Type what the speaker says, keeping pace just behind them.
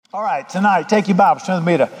All right, tonight, take your Bibles, turn with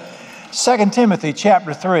me to 2 Timothy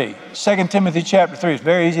chapter 3. 2 Timothy chapter 3 is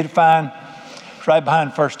very easy to find. It's right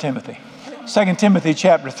behind 1 Timothy. 2 Timothy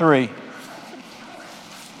chapter 3.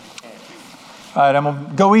 All right, I'm going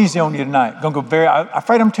to go easy on you tonight. I'm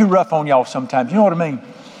afraid I'm too rough on y'all sometimes. You know what I mean?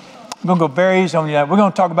 I'm going to go very easy on you tonight. We're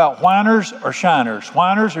going to talk about whiners or shiners.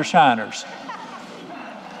 Whiners or shiners.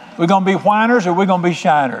 We're going to be whiners or we're going to be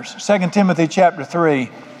shiners. 2 Timothy chapter 3.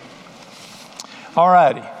 All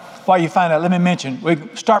righty. While you find out, let me mention, we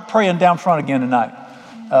start praying down front again tonight.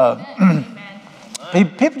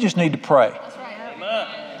 People just need to pray.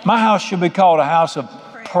 My house should be called a house of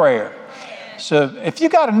prayer. So if you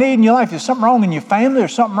got a need in your life, there's something wrong in your family or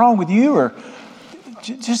something wrong with you, or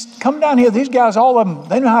just come down here. These guys, all of them,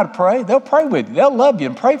 they know how to pray. They'll pray with you. They'll love you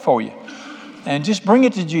and pray for you. And just bring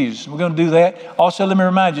it to Jesus. We're going to do that. Also, let me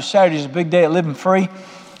remind you, Saturday is a big day at Living Free.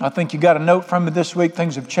 I think you got a note from me this week.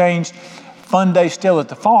 Things have changed. Fun day still at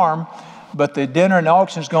the farm, but the dinner and the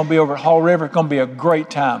auction is going to be over at Hall River. It's going to be a great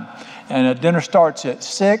time. And dinner starts at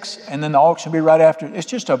 6, and then the auction will be right after. It's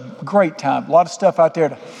just a great time. A lot of stuff out there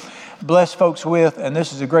to bless folks with, and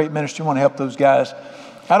this is a great ministry. We want to help those guys.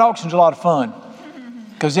 That auction's a lot of fun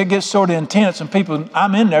because it gets sort of intense, and people,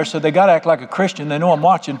 I'm in there, so they got to act like a Christian. They know I'm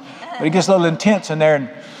watching, but it gets a little intense in there, and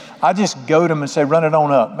I just goad them and say, run it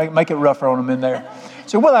on up. Make it rougher on them in there.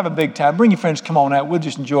 So we'll have a big time. Bring your friends, come on out. We'll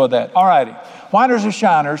just enjoy that. All righty. Whiners or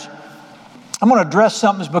shiners. I'm going to address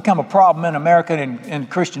something that's become a problem in America and in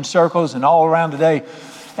Christian circles and all around today.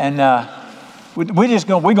 And we're going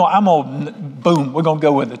to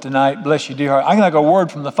go with it tonight. Bless you, dear heart. I'm going to get a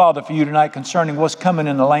word from the Father for you tonight concerning what's coming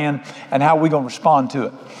in the land and how we're going to respond to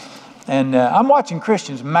it. And I'm watching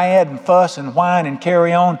Christians mad and fuss and whine and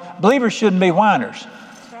carry on. Believers shouldn't be whiners.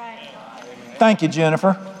 Right. Thank you,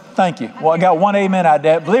 Jennifer. Thank you. Well, I got one amen out of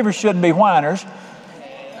that. Believers shouldn't be whiners.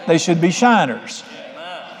 They should be shiners.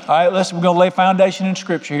 All right, we're going to lay foundation in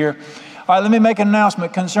Scripture here. All right, let me make an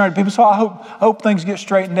announcement concerning people. So I hope things get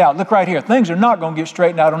straightened out. Look right here. Things are not going to get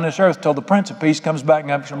straightened out on this earth until the Prince of Peace comes back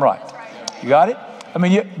and makes them right. You got it? I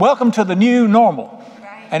mean, welcome to the new normal.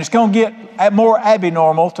 And it's going to get more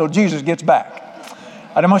abnormal till Jesus gets back.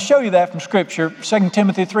 And I'm going to show you that from Scripture. 2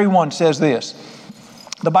 Timothy 3:1 says this.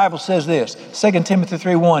 The Bible says this, 2 Timothy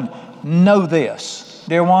 3:1, know this.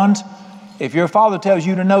 Dear ones, if your father tells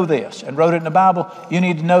you to know this and wrote it in the Bible, you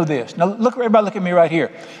need to know this. Now, everybody look at me right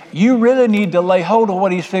here. You really need to lay hold of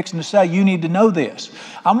what he's fixing to say. You need to know this.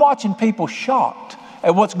 I'm watching people shocked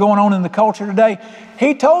at what's going on in the culture today.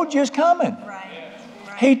 He told you it's coming. Right.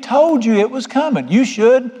 He told you it was coming. You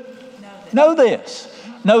should know this.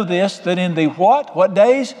 Know this, that in the what? What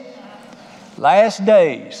days? Last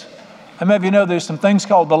days. How many of you know there's some things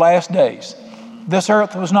called the last days? This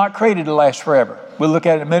earth was not created to last forever. We'll look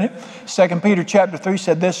at it in a minute. 2 Peter chapter 3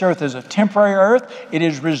 said this earth is a temporary earth. It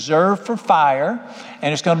is reserved for fire,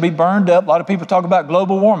 and it's going to be burned up. A lot of people talk about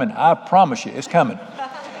global warming. I promise you, it's coming.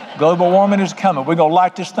 Global warming is coming. We're going to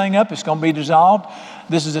light this thing up. It's going to be dissolved.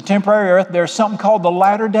 This is a temporary earth. There's something called the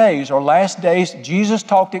latter days or last days. Jesus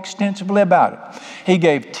talked extensively about it. He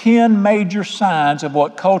gave 10 major signs of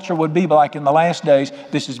what culture would be like in the last days.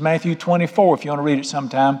 This is Matthew 24, if you want to read it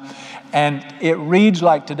sometime. And it reads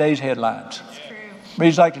like today's headlines.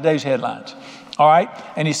 Reads like today's headlines. All right?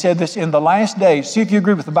 And he said this in the last days. See if you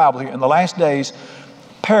agree with the Bible here. In the last days,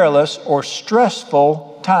 perilous or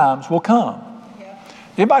stressful times will come.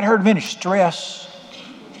 Anybody heard of any stress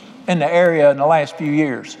in the area in the last few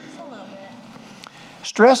years?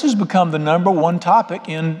 Stress has become the number one topic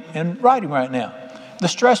in writing right now. The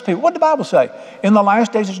stress people. What did the Bible say? In the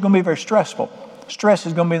last days, it's going to be very stressful. Stress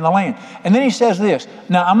is going to be in the land. And then he says this.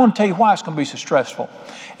 Now, I'm going to tell you why it's going to be so stressful.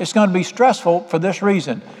 It's going to be stressful for this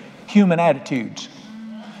reason. Human attitudes.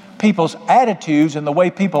 People's attitudes and the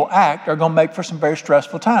way people act are going to make for some very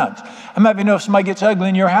stressful times. How many of you know if somebody gets ugly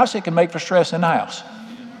in your house, it can make for stress in the house?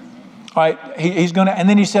 All right, he's going to, and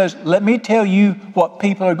then he says, let me tell you what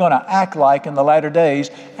people are going to act like in the latter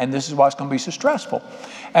days, and this is why it's going to be so stressful.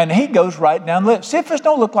 And he goes right down the list. See if this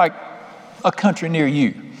don't look like a country near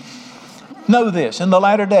you. Know this, in the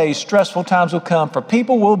latter days, stressful times will come, for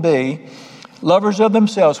people will be lovers of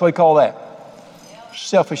themselves. What do you call that?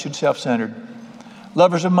 Selfish and self-centered.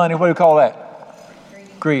 Lovers of money, what do you call that?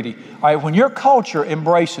 Greedy. All right, when your culture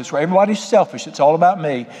embraces where everybody's selfish, it's all about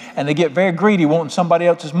me, and they get very greedy wanting somebody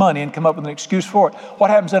else's money and come up with an excuse for it,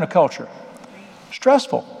 what happens in a culture?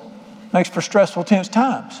 Stressful. Makes for stressful, tense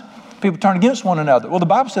times. People turn against one another. Well, the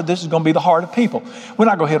Bible said this is going to be the heart of people. We're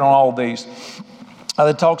not going to hit on all of these.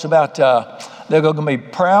 It talks about they're going to be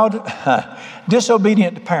proud,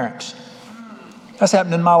 disobedient to parents. That's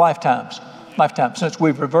happened in my lifetimes. Lifetime, since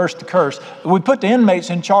we've reversed the curse. We put the inmates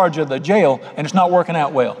in charge of the jail, and it's not working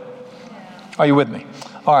out well. Are you with me?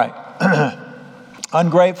 All right.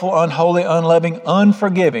 Ungrateful, unholy, unloving,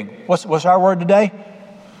 unforgiving. What's our word today?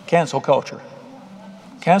 Cancel culture.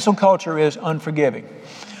 Cancel culture is unforgiving.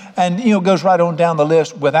 And, it goes right on down the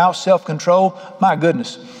list. Without self-control, my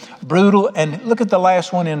goodness. Brutal. And look at the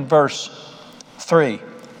last one in verse 3.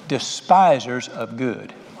 Despisers of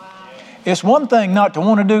good. It's one thing not to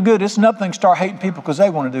want to do good. It's another thing to start hating people because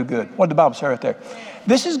they want to do good. What did the Bible say right there?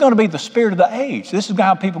 This is going to be the spirit of the age. This is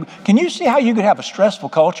how people... Can you see how you could have a stressful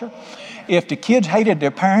culture? If the kids hated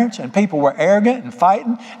their parents and people were arrogant and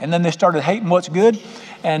fighting, and then they started hating what's good.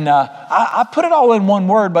 And I put it all in one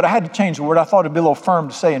word, but I had to change the word. I thought it'd be a little firm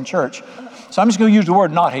to say in church. So I'm just going to use the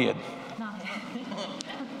word knothead.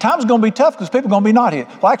 Time's going to be tough because people are going to be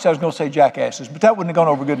knothead. Well, actually, I was going to say jackasses, but that wouldn't have gone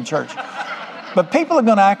over good in church. But people are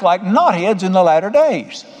going to act like knotheads in the latter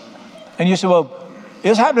days. And you say, well,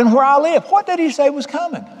 it's happening where I live. What did he say was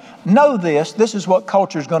coming? Know this. This is what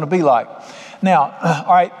culture is going to be like. Now,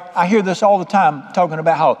 all right, I hear this all the time talking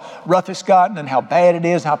about how rough it's gotten and how bad it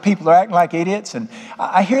is, and how people are acting like idiots. And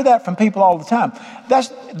I hear that from people all the time.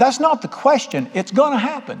 That's not the question. It's going to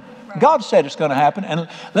happen. Right. God said it's going to happen. And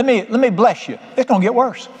let me bless you. It's going to get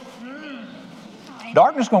worse.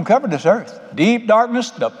 Darkness is going to cover this earth. Deep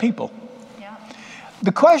darkness, the people.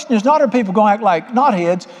 The question is not, are people going to act like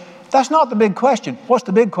knotheads? That's not the big question. What's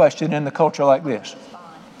the big question in the culture like this?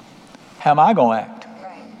 How am I going to act?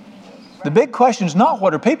 The big question is not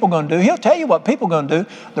what are people going to do. He'll tell you what people are going to do.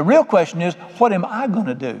 The real question is, what am I going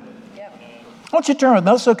to do? I want you to turn with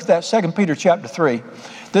me. Let's look at that 2 Peter chapter 3.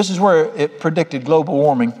 This is where it predicted global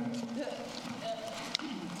warming.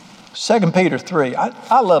 2 Peter 3.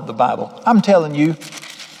 I love the Bible. I'm telling you,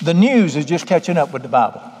 the news is just catching up with the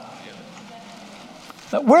Bible.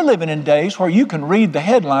 We're living in days where you can read the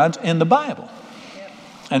headlines in the Bible.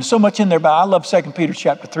 And so much in there. I love 2 Peter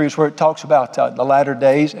chapter 3 is where it talks about the latter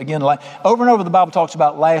days. Again, over and over the Bible talks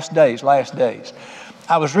about last days.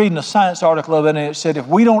 I was reading a science article of it, and it said if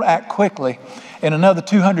we don't act quickly, in another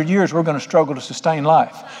 200 years, we're going to struggle to sustain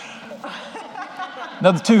life.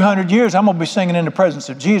 Another 200 years, I'm going to be singing in the presence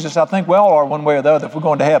of Jesus. I think we all are one way or the other if we're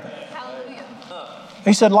going to heaven.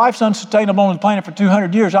 He said life's unsustainable on the planet for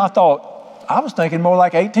 200 years. I was thinking more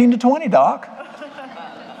like 18 to 20, Doc.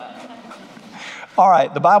 All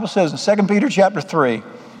right, the Bible says in 2 Peter chapter 3,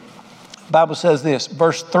 the Bible says this,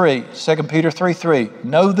 verse 3, 2 Peter 3:3,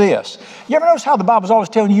 know this. You ever notice how the Bible's always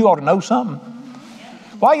telling you ought to know something?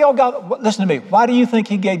 Listen to me, why do you think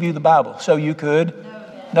he gave you the Bible? So you could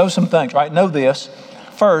know some things, right? Know this.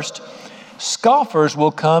 First, scoffers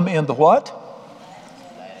will come in the what?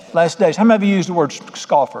 Last days. How many of you use the word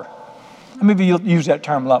scoffer? How many of you use that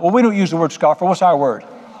term a lot? Well, we don't use the word scoffer. What's our word?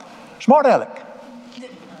 Smart aleck.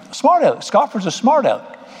 Smart aleck. Scoffer's a smart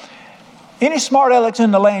aleck. Any smart alecks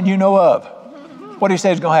in the land you know of, what do you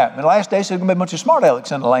say is going to happen? In the last days, there's going to be a bunch of smart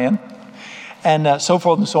alecks in the land. And so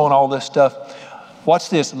forth and so on, all this stuff. What's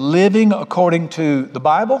this? Living according to the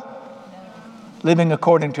Bible? Living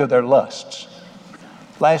according to their lusts.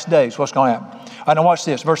 Last days, what's going to happen? All right, now watch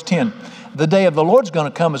this. Verse 10. The day of the Lord's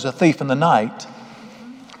going to come as a thief in the night.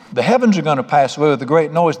 The heavens are going to pass away with a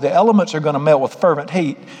great noise. The elements are going to melt with fervent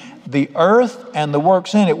heat. The earth and the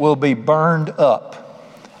works in it will be burned up.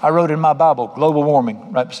 I wrote in my Bible, global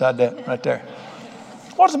warming, right beside that, right there.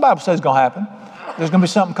 What does the Bible say is going to happen? There's going to be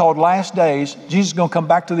something called last days. Jesus is going to come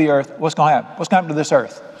back to the earth. What's going to happen? What's going to happen to this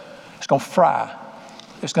earth? It's going to fry.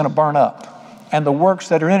 It's going to burn up. And the works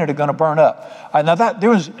that are in it are going to burn up. All right,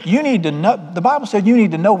 now you need to know, the Bible said you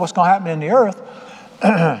need to know what's going to happen in the earth.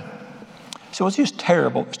 So it's just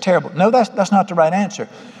terrible. It's terrible. No, that's not the right answer.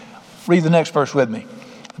 Read the next verse with me.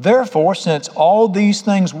 Therefore, since all these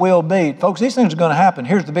things will be, folks, these things are going to happen.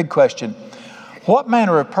 Here's the big question. What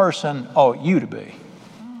manner of person ought you to be?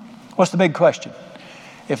 What's the big question?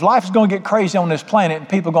 If life is going to get crazy on this planet and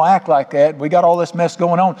people are going to act like that, we got all this mess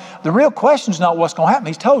going on. The real question is not what's going to happen.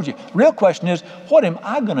 He's told you. The real question is, what am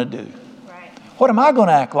I going to do? Right. What am I going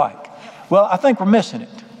to act like? Well, I think we're missing it.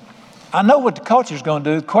 I know what the culture is going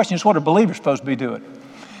to do. The question is, what are believers supposed to be doing?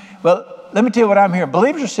 Well, let me tell you what I'm hearing.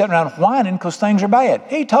 Believers are sitting around whining because things are bad.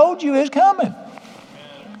 He told you it's coming.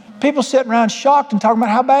 People sitting around shocked and talking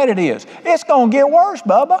about how bad it is. It's going to get worse,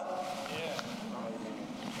 Bubba.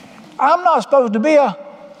 I'm not supposed to be a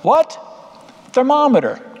what?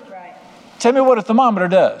 Thermometer. Right. Tell me what a thermometer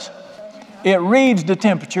does. It reads the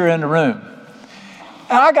temperature in the room.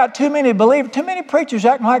 And I got too many preachers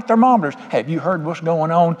acting like thermometers. Have you heard what's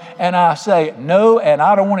going on? And I say, no, and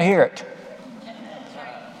I don't want to hear it.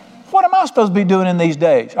 What am I supposed to be doing in these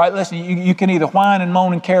days? All right, listen, you can either whine and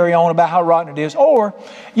moan and carry on about how rotten it is, or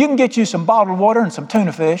you can get you some bottled water and some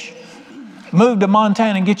tuna fish, move to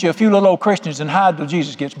Montana and get you a few little old Christians and hide till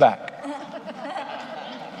Jesus gets back.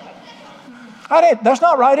 That's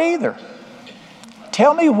not right either.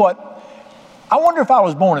 Tell me I wonder if I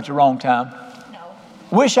was born at the wrong time. No.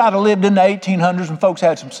 Wish I'd have lived in the 1800s when folks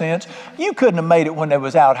had some sense. You couldn't have made it when there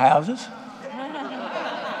was outhouses.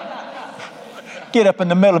 Get up in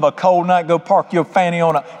the middle of a cold night, go park your fanny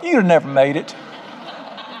on you'd have never made it.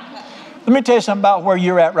 Let me tell you something about where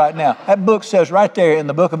you're at right now. That book says right there in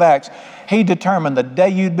the book of Acts, he determined the day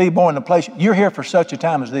you'd be born, the place, you're here for such a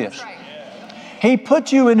time as this. Right. He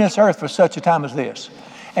put you in this earth for such a time as this.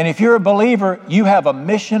 And if you're a believer, you have a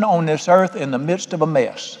mission on this earth in the midst of a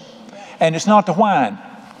mess. And it's not to whine.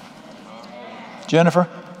 Jennifer,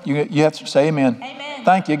 you have to say amen. Amen.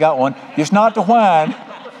 Thank you, got one. It's not to whine.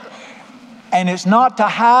 And it's not to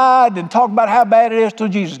hide and talk about how bad it is till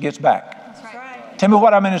Jesus gets back. That's right. Tell me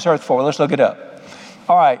what I'm in this earth for. Let's look it up.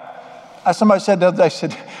 All right. Somebody said the other day,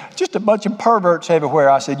 said, just a bunch of perverts everywhere.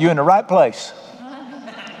 I said, you're in the right place.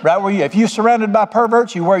 Right where if you're surrounded by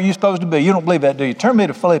perverts, you're where you're supposed to be. You don't believe that, do you? Turn me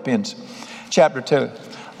to Philippians chapter 2.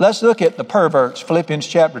 Let's look at the perverts, Philippians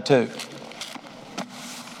chapter 2.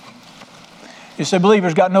 You say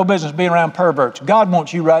believers got no business being around perverts. God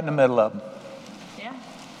wants you right in the middle of them.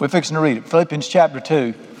 We're fixing to read it. Philippians chapter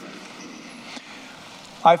 2.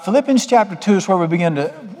 All right, Philippians chapter 2 is where we begin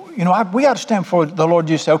to, we got to stand before the Lord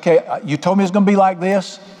Jesus and say, okay, you told me it's going to be like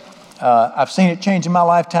this. I've seen it change in my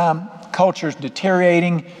lifetime. Culture's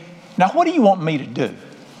deteriorating. Now, what do you want me to do?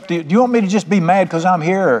 Do you want me to just be mad because I'm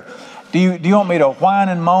here? Or do you want me to whine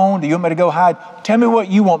and moan? Do you want me to go hide? Tell me what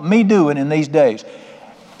you want me doing in these days.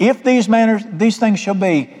 If these things shall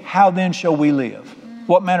be, how then shall we live?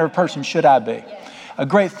 What manner of person should I be? A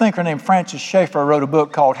great thinker named Francis Schaeffer wrote a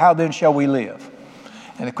book called How Then Shall We Live?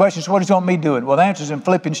 And the question is, what does he want me doing? Well, the answer is in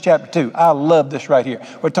Philippians chapter 2. I love this right here,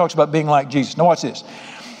 where it talks about being like Jesus. Now watch this.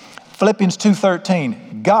 Philippians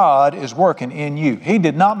 2:13. God is working in you. He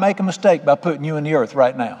did not make a mistake by putting you in the earth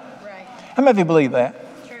right now. Right. How many of you believe that?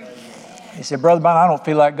 True. He said, Brother Brown, I don't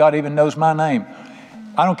feel like God even knows my name.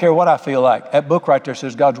 I don't care what I feel like. That book right there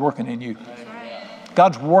says God's working in you. Right.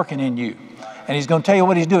 God's working in you. And he's going to tell you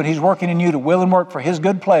what he's doing. He's working in you to will and work for his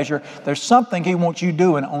good pleasure. There's something he wants you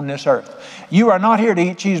doing on this earth. You are not here to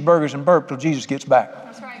eat cheeseburgers and burp till Jesus gets back.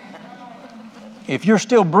 That's right. If you're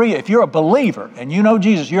still breathing, if you're a believer and you know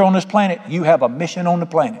Jesus, you're on this planet, you have a mission on the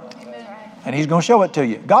planet. And he's going to show it to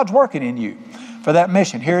you. God's working in you for that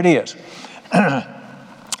mission. Here it is. All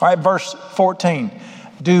right, verse 14.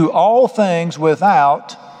 Do all things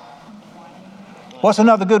without, what's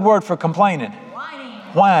another good word for complaining?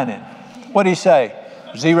 Whining. What did he say?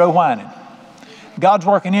 Zero whining. God's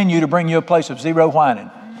working in you to bring you a place of zero whining.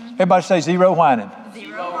 Everybody say zero whining.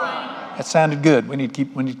 Zero whining. That sounded good. We need to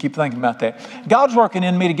keep thinking about that. God's working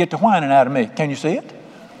in me to get the whining out of me. Can you see it?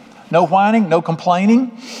 No whining, no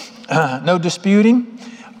complaining, no disputing.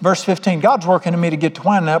 Verse 15, God's working in me to get to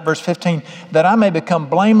whining out. Verse 15, that I may become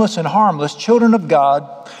blameless and harmless, children of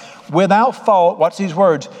God, without fault. What's these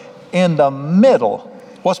words? In the middle.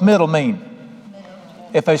 What's middle mean?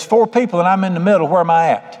 If there's four people and I'm in the middle, where am I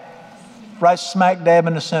at? Right smack dab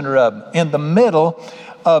in the center of them. In the middle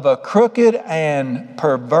of a crooked and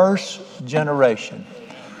perverse generation.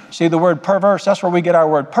 See the word perverse? That's where we get our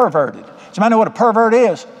word perverted. Does anybody know what a pervert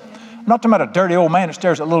is? I'm not talking about a dirty old man that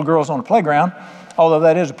stares at little girls on the playground, although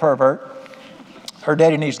that is a pervert. Her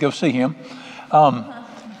daddy needs to go see him.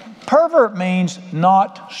 Pervert means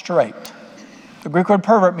not straight. The Greek word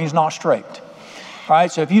pervert means not straight. All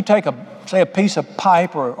right, so if you take a piece of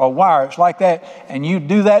pipe or a wire, it's like that, and you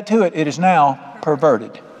do that to it, it is now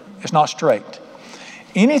perverted. It's not straight.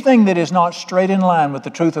 Anything that is not straight in line with the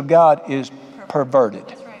truth of God is perverted.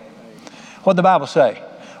 What did the Bible say?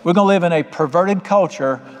 We're going to live in a perverted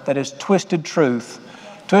culture that has twisted truth,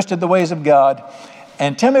 twisted the ways of God.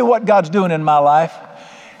 And tell me what God's doing in my life.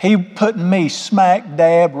 He putting me smack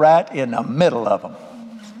dab right in the middle of them.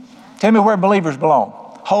 Tell me where believers belong.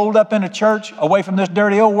 Holed up in a church, away from this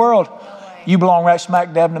dirty old world. You belong right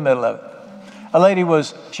smack dab in the middle of it. A lady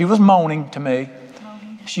was moaning to me.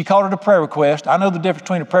 She called it a prayer request. I know the difference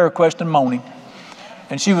between a prayer request and moaning.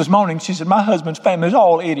 And she was moaning. She said, my husband's family is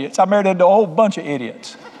all idiots. I married into a whole bunch of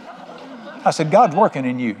idiots. I said, God's working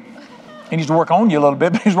in you. He needs to work on you a little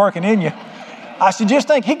bit, but he's working in you. I said, just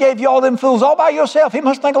think, he gave you all them fools all by yourself. He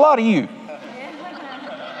must think a lot of you.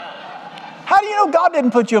 How do you know God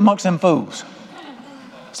didn't put you amongst them fools?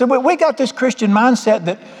 So we got this Christian mindset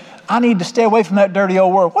that I need to stay away from that dirty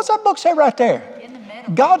old world. What's that book say right there?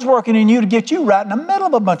 God's working in you to get you right in the middle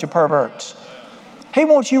of a bunch of perverts. He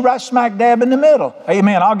wants you right smack dab in the middle.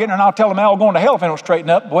 Amen. I'll get in there and I'll tell them all going to hell if they don't straighten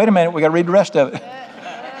up. But wait a minute, we got to read the rest of it.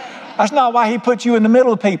 That's not why he put you in the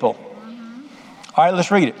middle of people. All right,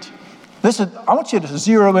 let's read it. I want you to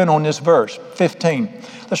zero in on this verse, 15.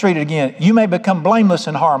 Let's read it again. You may become blameless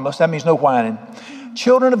and harmless. That means no whining.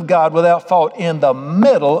 Children of God without fault in the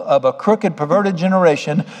middle of a crooked, perverted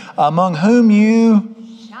generation among whom you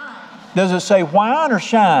shine. Does it say whine or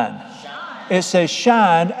shine? Shine. It says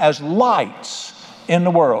shine as lights in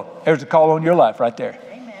the world. There's a call on your life right there.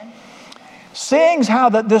 Amen. Seeing how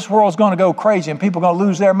that this world's going to go crazy and people are going to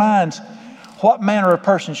lose their minds, what manner of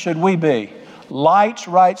person should we be? Lights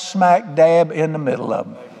right smack dab in the middle of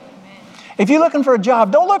them. If you're looking for a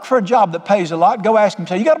job, don't look for a job that pays a lot. Go ask them,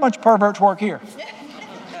 say, you got a bunch of perverts work here.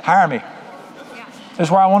 Hire me. That's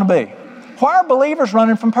where I want to be. Why are believers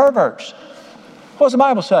running from perverts? What does the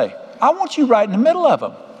Bible say? I want you right in the middle of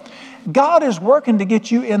them. God is working to get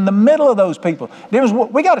you in the middle of those people.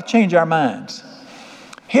 We got to change our minds.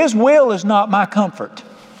 His will is not my comfort.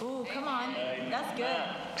 Ooh, come on. That's good.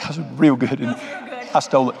 That's real good. Isn't it? I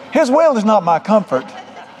stole it. His will is not my comfort.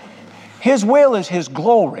 His will is His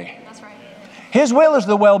glory. That's right. His will is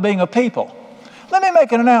the well-being of people. Let me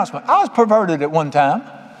make an announcement. I was perverted at one time.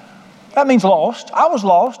 That means lost. I was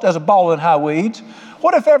lost as a ball in high weeds.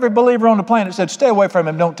 What if every believer on the planet said, stay away from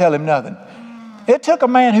him, don't tell him nothing? It took a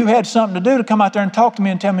man who had something to do to come out there and talk to me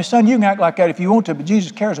and tell me, son, you can act like that if you want to, but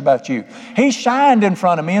Jesus cares about you. He shined in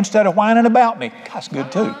front of me instead of whining about me. That's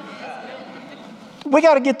good too. We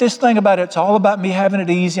got to get this thing about it. It's all about me having it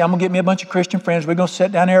easy. I'm going to get me a bunch of Christian friends. We're going to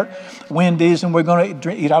sit down there at Wendy's and we're going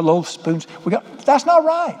to eat our little spoons. That's not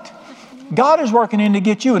right. God is working in to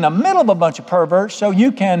get you in the middle of a bunch of perverts so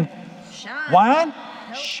you can whine,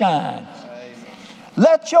 shine.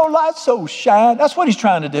 Let your light so shine. That's what He's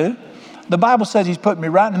trying to do. The Bible says He's putting me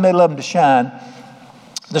right in the middle of them to shine.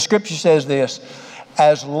 The scripture says this,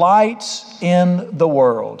 as lights in the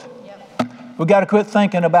world. We've got to quit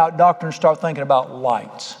thinking about doctrine and start thinking about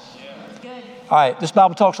lights. All right, this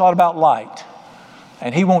Bible talks a lot about light.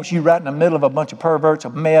 And He wants you right in the middle of a bunch of perverts, a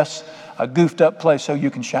mess, a goofed up place so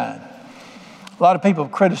you can shine. A lot of people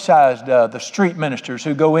have criticized the street ministers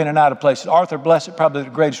who go in and out of places. Arthur Blessed, probably the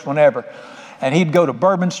greatest one ever. And he'd go to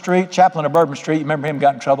Bourbon Street, chaplain of Bourbon Street. You remember him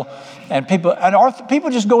got in trouble. And people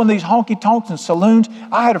just go in these honky-tonks and saloons.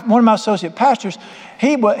 I had one of my associate pastors.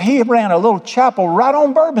 He ran a little chapel right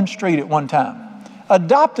on Bourbon Street at one time.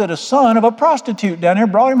 Adopted a son of a prostitute down there,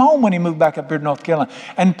 brought him home when he moved back up here to North Carolina.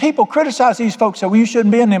 And people criticize these folks, say, well, you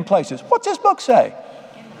shouldn't be in them places. What's this book say?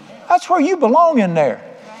 That's where you belong in there.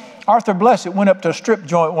 Arthur Blessed went up to a strip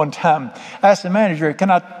joint one time, asked the manager,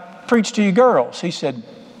 can I preach to you girls? He said,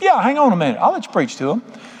 yeah, hang on a minute. I'll let you preach to them.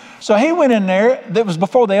 So he went in there. That was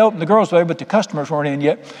before they opened. The girls were there, but the customers weren't in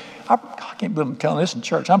yet. I can't believe I'm telling this in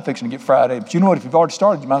church. I'm fixing to get Friday. But you know what? If you've already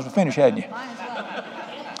started, you might as well finish, hadn't you?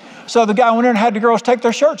 So the guy went in there and had the girls take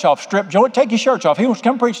their shirts off. Strip joint, take your shirts off. He wants to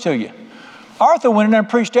come preach to you. Arthur went in there and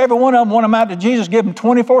preached to every one of them, won them out to Jesus, gave them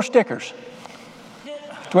 24 stickers.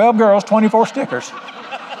 12 girls, 24 stickers.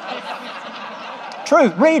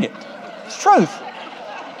 Truth, read it. It's truth.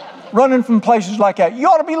 Running from places like that. You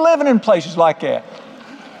ought to be living in places like that.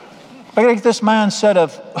 We got to get this mindset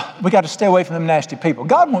of, we got to stay away from them nasty people.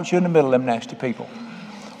 God wants you in the middle of them nasty people.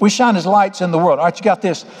 We shine as lights in the world. All right, you got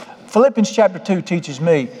this. Philippians chapter 2 teaches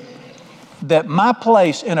me that my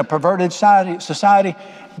place in a perverted society,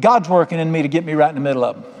 God's working in me to get me right in the middle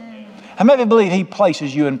of them. How many of you believe He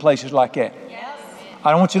places you in places like that? Yes.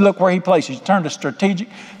 I want you to look where He places you. Turn to strategic.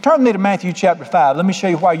 Turn with me to Matthew chapter 5. Let me show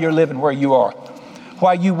you why you're living where you are.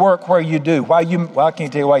 Why you work where you do. Well, I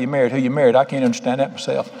can't tell you why you married who you married. I can't understand that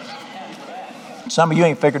myself. Some of you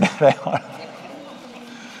ain't figured that out.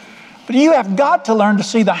 But you have got to learn to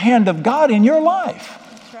see the hand of God in your life.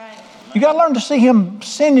 That's right. You got to learn to see Him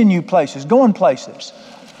sending you places, going places.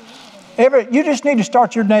 You just need to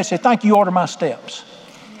start your day and say, thank you, order my steps.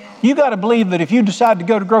 You got to believe that if you decide to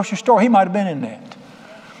go to the grocery store, He might have been in that.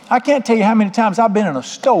 I can't tell you how many times I've been in a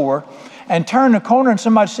store and turn the corner and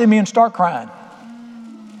somebody see me and start crying.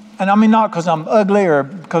 And I mean, not because I'm ugly or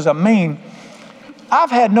because I'm mean.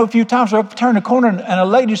 I've had no few times where I turn the corner and a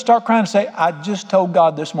lady start crying and say, I just told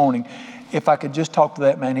God this morning, if I could just talk to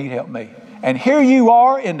that man, He'd help me. And here you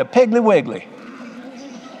are in the Piggly Wiggly.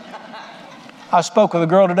 I spoke with a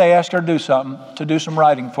girl today, asked her to do some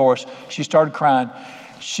writing for us. She started crying.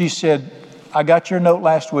 She said, I got your note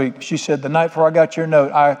last week. She said, the night before I got your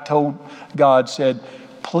note, I told God, said,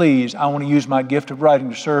 please, I want to use my gift of writing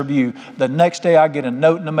to serve you. The next day I get a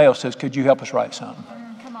note in the mail that says, could you help us write something?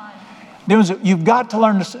 Come on. You've got to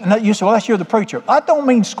learn to, and you say, well, you're the preacher. I don't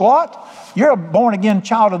mean squat. You're a born again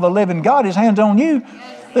child of the living God. His hand's on you.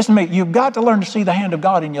 Yes. Listen to me. You've got to learn to see the hand of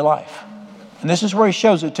God in your life. And this is where he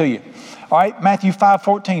shows it to you. All right, Matthew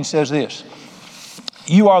 5:14 says this.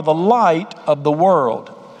 You are the light of the world.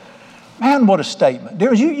 Man, what a statement.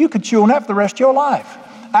 You could chew on that for the rest of your life.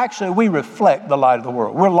 Actually, we reflect the light of the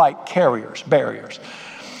world. We're light carriers, barriers.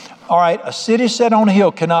 All right, a city set on a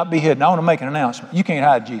hill cannot be hidden. I want to make an announcement. You can't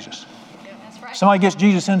hide Jesus. That's right. Somebody gets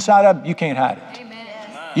Jesus inside of them, you can't hide it. Amen.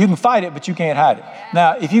 You can fight it, but you can't hide it.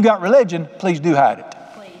 Now, if you got religion, please do hide it.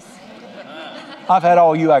 Please. I've had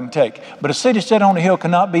all you I can take. But a city set on a hill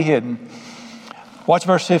cannot be hidden. Watch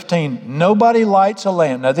verse 15. Nobody lights a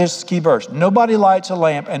lamp. Now, this is the key verse. Nobody lights a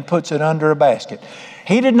lamp and puts it under a basket.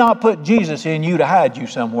 He did not put Jesus in you to hide you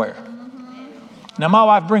somewhere. Now, my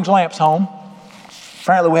wife brings lamps home.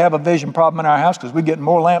 Apparently, we have a vision problem in our house because we're getting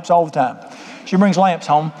more lamps all the time. She brings lamps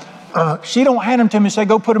home. She don't hand them to me and say,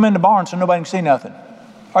 go put them in the barn so nobody can see nothing.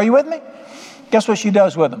 Are you with me? Guess what she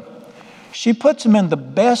does with them? She puts them in the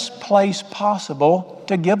best place possible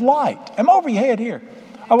to give light. I'm over your head here.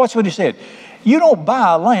 Oh, watch what he said. You don't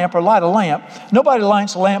buy a lamp or light a lamp. Nobody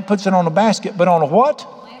lights a lamp, puts it on a basket, but on a what?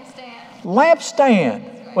 Lampstand.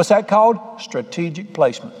 Lampstand. What's that called? Strategic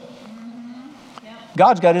placement.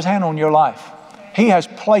 God's got his hand on your life. He has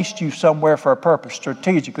placed you somewhere for a purpose,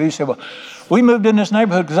 strategically. You say, well, we moved in this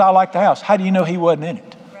neighborhood because I like the house. How do you know he wasn't in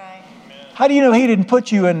it? Right. How do you know he didn't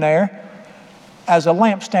put you in there as a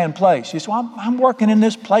lampstand place? You say, well, I'm working in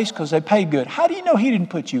this place because they pay good. How do you know he didn't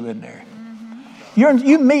put you in there?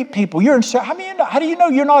 You meet people. How do you know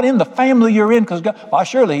you're not in the family you're in? Because well,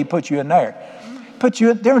 surely he put you in there. Put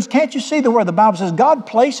you in there. Can't you see where the Bible says God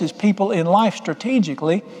places people in life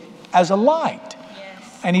strategically as a light?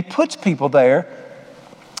 Yes. And he puts people there.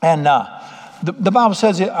 And the Bible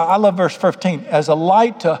says, I love verse 15, as a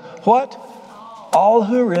light to what? All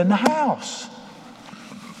who are in the house.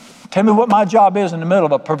 Tell me what my job is in the middle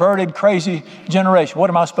of a perverted, crazy generation. What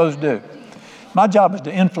am I supposed to do? My job is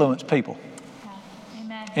to influence people.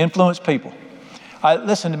 Amen. Influence people.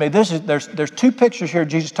 Listen to me. There's two pictures here.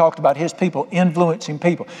 Jesus talked about his people influencing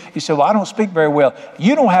people. He said, well, I don't speak very well.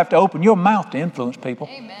 You don't have to open your mouth to influence people.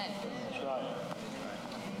 Amen.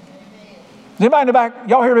 Anybody in the back?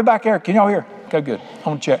 Y'all hear me back there? Can y'all hear? Okay, good. I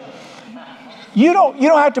want to check. You don't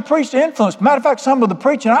have to preach to influence. Matter of fact, some of the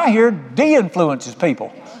preaching I hear de-influences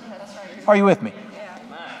people. Are you with me?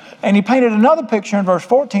 And he painted another picture in verse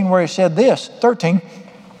 14 where he said this, 13,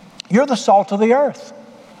 you're the salt of the earth.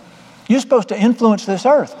 You're supposed to influence this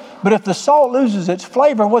earth. But if the salt loses its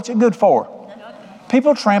flavor, what's it good for?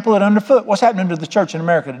 People trample it underfoot. What's happening to the church in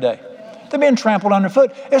America today? They're being trampled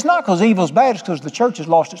underfoot. It's not because evil's bad. It's because the church has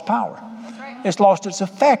lost its power. It's lost its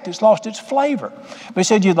effect. It's lost its flavor. But he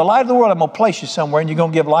said, you're the light of the world. I'm going to place you somewhere, and you're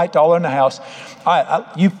going to give light to all in the house. All right,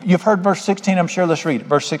 you've heard verse 16, I'm sure. Let's read it.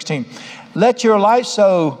 Verse 16. Let your light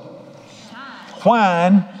so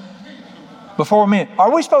whine before men.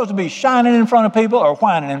 Are we supposed to be shining in front of people or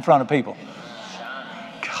whining in front of people?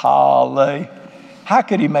 Golly. How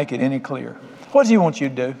could he make it any clearer? What does he want you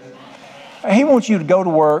to do? He wants you to go to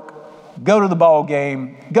work, go to the ball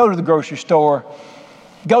game, go to the grocery store,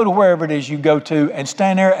 go to wherever it is you go to and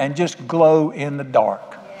stand there and just glow in the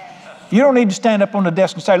dark. You don't need to stand up on the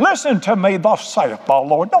desk and say, listen to me, thus saith the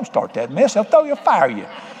Lord. Don't start that mess. They'll fire you.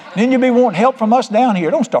 Then you'll be wanting help from us down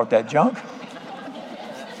here. Don't start that junk.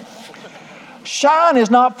 Shine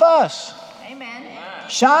is not fuss. Amen.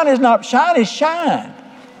 Shine is shine.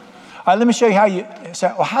 All right, let me show you how you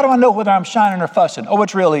say, well, how do I know whether I'm shining or fussing? Oh,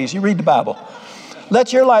 it's real easy. Read the Bible.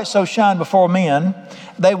 Let your light so shine before men,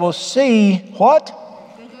 they will see what?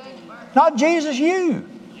 Not Jesus, you.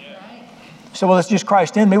 So, well, it's just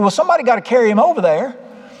Christ in me. Well, somebody got to carry him over there.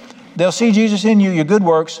 They'll see Jesus in you, your good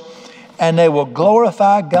works, and they will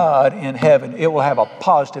glorify God in heaven. It will have a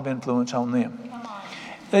positive influence on them.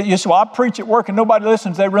 You say, well, I preach at work and nobody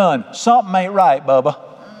listens, they run. Something ain't right, Bubba.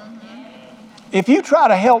 If you try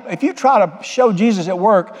to show Jesus at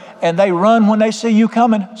work and they run when they see you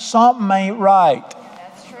coming, something ain't right.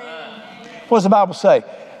 That's true. What does the Bible say?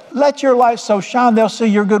 Let your light so shine, they'll see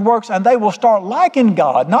your good works, and they will start liking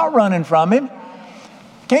God, not running from him.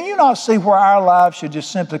 Can you not see where our lives should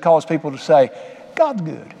just simply cause people to say, God's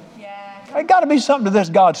good? Yeah. There's got to be something to this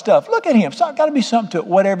God stuff. Look at him. It's got to be something to it,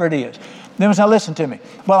 whatever it is. Then now listen to me.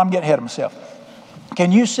 Well, I'm getting ahead of myself.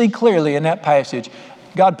 Can you see clearly in that passage,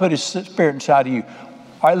 God put his spirit inside of you?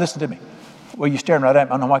 All right, listen to me. Well, you're staring right at me.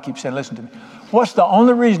 I don't know why I keep saying listen to me. What's the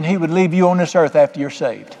only reason he would leave you on this earth after you're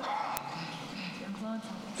saved?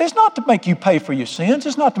 It's not to make you pay for your sins.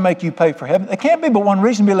 It's not to make you pay for heaven. There can't be but one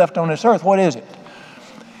reason to be left on this earth. What is it?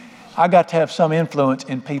 I got to have some influence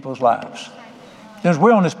in people's lives. Because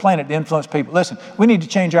we're on this planet to influence people. Listen, we need to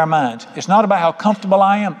change our minds. It's not about how comfortable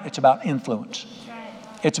I am. It's about influence.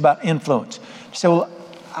 It's about influence. So, well,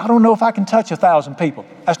 I don't know if I can touch 1,000 people.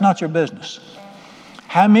 That's not your business.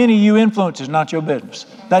 How many you influence is not your business.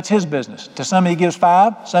 That's his business. To some he gives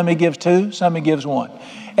 5, some he gives 2, some he gives 1.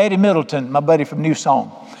 Eddie Middleton, my buddy from New Song,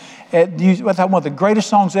 one of the greatest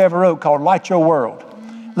songs they ever wrote called Light Your World.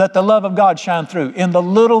 Let the love of God shine through. In the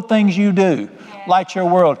little things you do, light your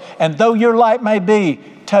world. And though your light may be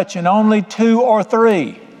touching only 2 or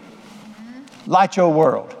 3, light your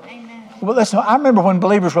world. Amen. Well, listen, I remember when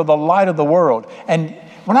believers were the light of the world. And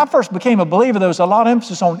when I first became a believer, there was a lot of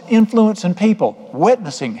emphasis on influencing people,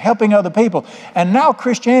 witnessing, helping other people. And now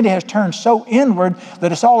Christianity has turned so inward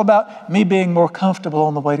that it's all about me being more comfortable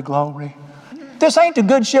on the way to glory. This ain't the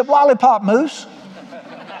good ship Lollipop Moose.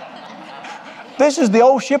 This is the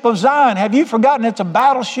old ship of Zion. Have you forgotten it's a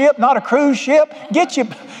battleship, not a cruise ship? Get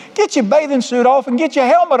your bathing suit off and get your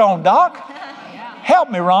helmet on, Doc. Help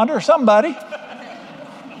me, Rhonda, or somebody.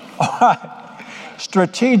 All right.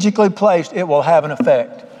 Strategically placed, it will have an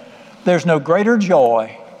effect. There's no greater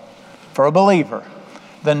joy for a believer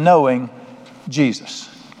than knowing Jesus.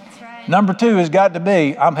 That's right. Number 2 has got to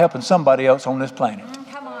be, I'm helping somebody else on this planet.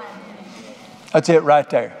 Come on. That's it right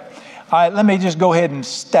there. All right, let me just go ahead and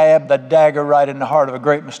stab the dagger right in the heart of a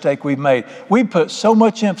great mistake we've made. We put so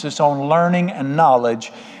much emphasis on learning and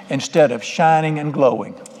knowledge instead of shining and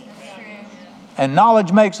glowing. That's true. And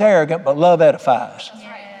knowledge makes arrogant, but love edifies.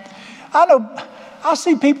 Yeah. I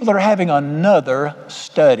see people that are having another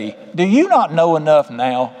study. Do you not know enough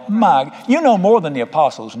now? You know more than the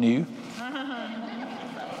apostles knew.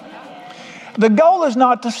 The goal is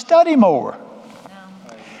not to study more.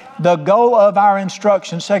 The goal of our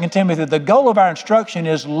instruction, 2 Timothy, the goal of our instruction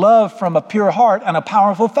is love from a pure heart and a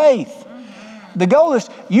powerful faith. The goal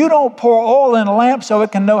is you don't pour oil in a lamp so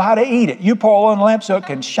it can know how to eat it. You pour oil in a lamp so it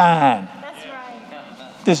can shine. That's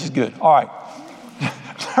right. This is good. All right.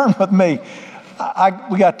 Turn with me.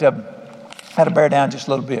 We got to had to bear down just a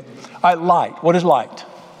little bit. All right, light. What is light?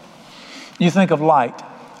 You think of light.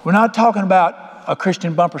 We're not talking about a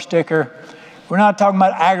Christian bumper sticker. We're not talking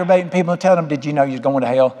about aggravating people and telling them, did you know you're going to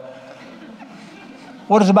hell?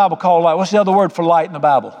 What does the Bible call light? What's the other word for light in the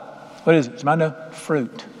Bible? What is it? Does anybody know?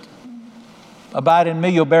 Fruit. Abide in me,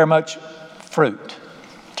 you'll bear much fruit.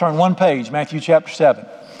 Turn one page, Matthew chapter 7.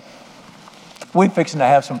 We're fixing to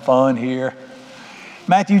have some fun here.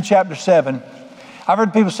 Matthew chapter 7. I've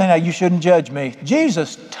heard people say, now you shouldn't judge me.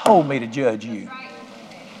 Jesus told me to judge you.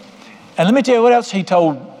 And let me tell you what else he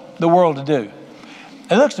told the world to do.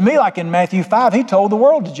 It looks to me like in Matthew 5, he told the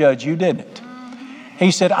world to judge you, didn't it?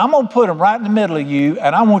 He said, I'm going to put them right in the middle of you,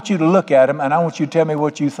 and I want you to look at them, and I want you to tell me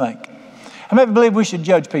what you think. How many believe we should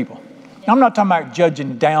judge people? I'm not talking about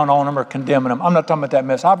judging down on them or condemning them. I'm not talking about that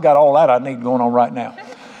mess. I've got all that I need going on right now.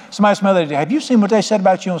 Somebody asked me the other day, have you seen what they said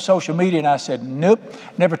about you on social media? And I said, nope,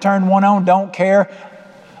 never turned one on, don't care.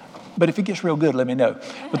 But if it gets real good, let me know.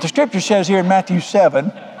 But the scripture says here in Matthew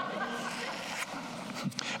 7,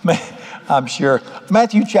 I'm sure.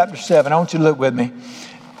 Matthew chapter 7, I want you to look with me.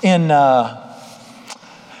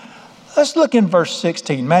 Let's look in verse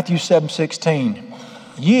 16, Matthew 7:16.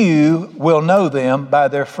 You will know them by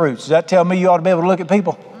their fruits. Does that tell me you ought to be able to look at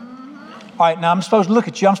people? All right, now I'm supposed to look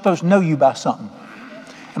at you. I'm supposed to know you by something.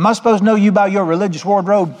 Am I supposed to know you by your religious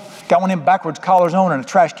wardrobe? Got one of them backwards collars on and a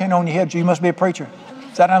trash can on your head, so you must be a preacher.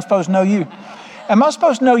 Is that how I'm supposed to know you? Am I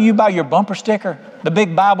supposed to know you by your bumper sticker, the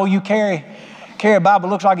big Bible you carry? Carry a Bible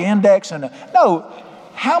looks like an index. No,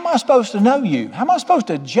 how am I supposed to know you? How am I supposed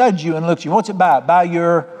to judge you and look at you? What's it by? By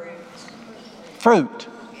your fruit.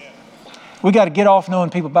 We got to get off knowing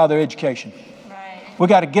people by their education. Right. We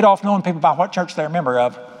got to get off knowing people by what church they're a member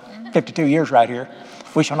of. 52 years right here.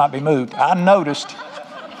 We shall not be moved. I noticed.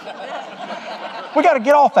 We got to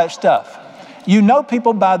get off that stuff. You know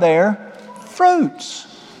people by their fruits.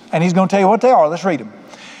 And he's going to tell you what they are. Let's read them.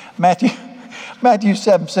 Matthew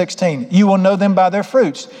 7:16. You will know them by their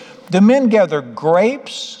fruits. Do men gather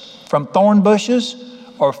grapes from thorn bushes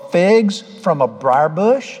or figs from a briar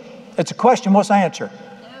bush? It's a question. What's the answer?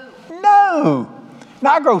 No.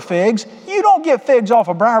 Now I grow figs. You don't get figs off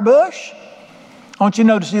a briar bush. Don't you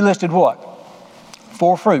notice he listed what?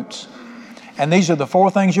 4 fruits. And these are the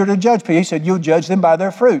 4 things you're to judge people. He said you'll judge them by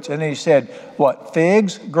their fruits. And then he said what?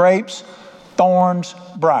 Figs, grapes, thorns,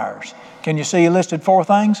 briars. Can you see he listed 4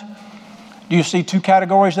 things? Do you see 2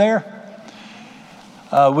 categories there?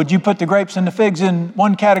 Would you put the grapes and the figs in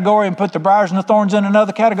one category and put the briars and the thorns in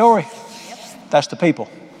another category? Yep. That's the people.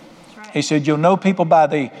 That's right. He said you'll know people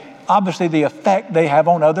by obviously the effect they have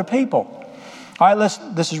on other people. All right,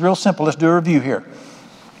 this is real simple. Let's do a review here.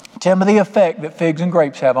 Tell me the effect that figs and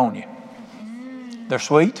grapes have on you. They're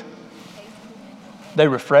sweet. They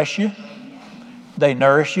refresh you. They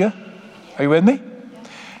nourish you. Are you with me?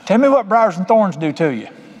 Tell me what briars and thorns do to you.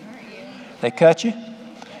 They cut you.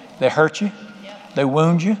 They hurt you. They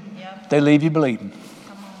wound you. They leave you bleeding.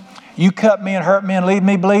 You cut me and hurt me and leave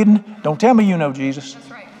me bleeding. Don't tell me you know Jesus.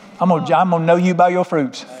 That's right. I'm gonna know you by your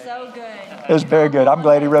fruits. So good. It was very good. I'm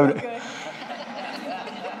glad he wrote it.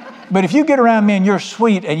 But if you get around me and you're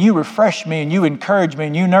sweet and you refresh me and you encourage me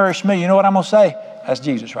and you nourish me, you know what I'm going to say? That's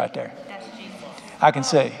Jesus right there. That's Jesus. I can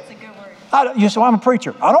say. That's a good word. You say, I'm a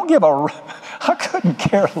preacher. I don't give a, I couldn't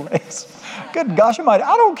care less. Good gosh almighty.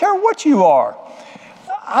 I don't care what you are.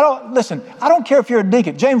 I don't care if you're a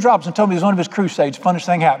deacon. James Robinson told me it was one of his crusades. Funniest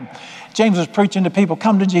thing happened. James was preaching to people,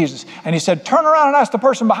 come to Jesus. And he said, turn around and ask the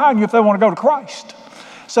person behind you if they want to go to Christ.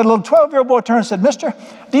 Said a little 12-year-old boy turned and said, mister,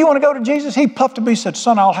 do you want to go to Jesus? He puffed at me and said,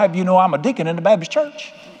 son, I'll have you know I'm a deacon in the Baptist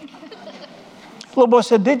church. The little boy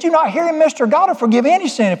said, did you not hear him, mister? God will forgive any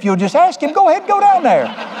sin if you'll just ask him. Go ahead and go down there.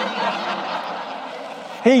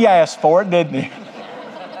 He asked for it, didn't he?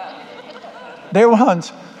 Dear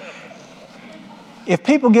ones, if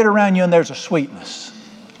people get around you and there's a sweetness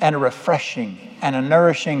and a refreshing and a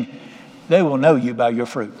nourishing, they will know you by your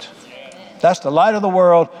fruit. That's the light of the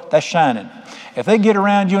world that's shining. If they get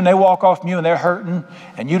around you and they walk off from you and they're hurting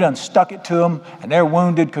and you done stuck it to them and they're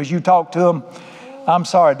wounded because you talked to them, I'm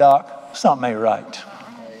sorry, Doc, something ain't right.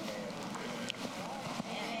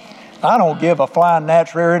 I don't give a flying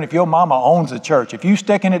gnat's rear end if your mama owns the church. If you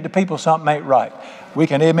sticking it to people, something ain't right. We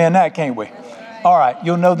can amen that, can't we? All right,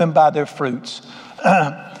 you'll know them by their fruits.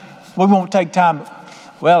 We won't take time.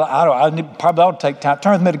 Well, I probably ought to take time.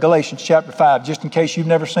 Turn with me to Galatians chapter 5, just in case you've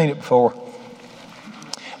never seen it before.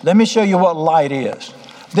 Let me show you what light is.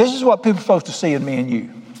 This is what people are supposed to see in me and you.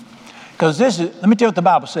 Because let me tell you what the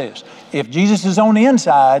Bible says. If Jesus is on the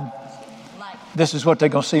inside, this is what they're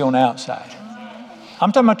going to see on the outside.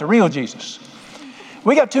 I'm talking about the real Jesus.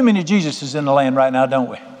 We got too many Jesuses in the land right now, don't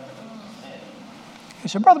we? He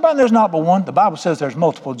said, Brother Brown, there's not but one. The Bible says there's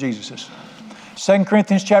multiple Jesuses. 2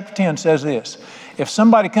 Corinthians chapter 10 says this. If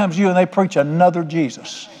somebody comes to you and they preach another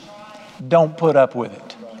Jesus, don't put up with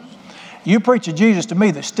it. You preach a Jesus to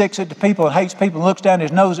me that sticks it to people and hates people and looks down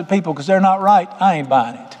his nose at people because they're not right, I ain't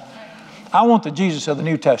buying it. I want the Jesus of the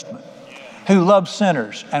New Testament who loved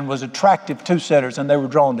sinners and was attractive to sinners and they were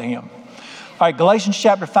drawn to him. All right, Galatians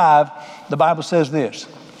chapter 5, the Bible says this.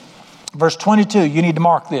 Verse 22, you need to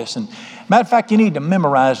mark this. And matter of fact, you need to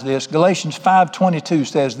memorize this. Galatians 5:22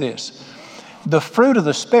 says this. The fruit of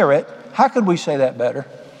the Spirit, how could we say that better?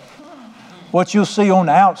 What you'll see on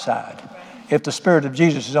the outside if the Spirit of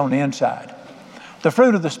Jesus is on the inside. The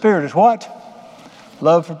fruit of the Spirit is what?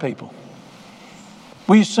 Love for people.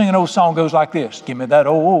 We used to sing an old song goes like this. Give me that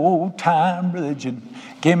old time religion.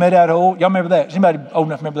 Give me that old. Y'all remember that? Is anybody old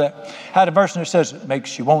enough to remember that? Had a verse in there that says, it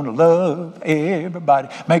makes you want to love everybody.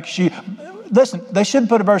 Makes you, listen, they should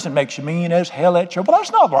put a verse in, makes you mean as hell at church. Well,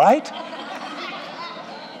 that's not right.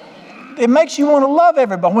 It makes you want to love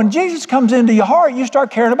everybody. When Jesus comes into your heart, you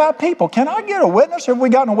start caring about people. Can I get a witness, or have we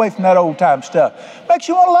gotten away from that old time stuff? Makes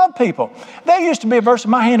you want to love people. There used to be a verse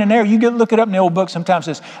in my hand in there. You look it up in the old book sometimes.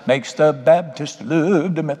 It says, makes the Baptist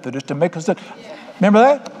love the Methodist to make us. Remember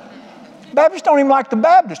that? Baptists don't even like the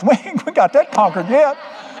Baptist. We got that conquered yet.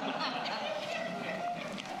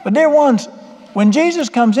 But dear ones, when Jesus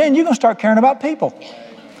comes in, you're going to start caring about people.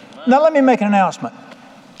 Now let me make an announcement.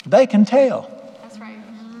 They can tell. That's right.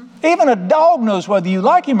 Even a dog knows whether you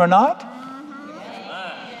like him or not.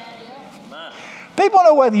 People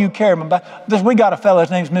know whether you care about this. We got a fellow,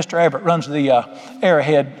 his name's Mr. Everett, runs the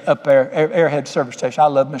Airhead up there, Airhead service station. I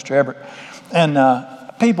love Mr. Everett. And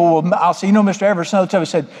people will, I'll say, you know, Mr. Everett, some of the time he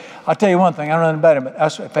said, I'll tell you one thing, I don't know about him,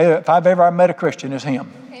 but if I've ever met a Christian, it's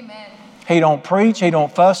him. Amen. He don't preach, he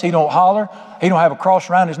don't fuss, he don't holler, he don't have a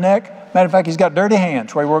cross around his neck. Matter of fact, he's got dirty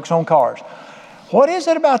hands where he works on cars. What is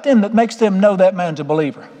it about them that makes them know that man's a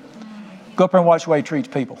believer? Go up there and watch the way he treats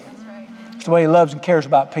people. It's the way he loves and cares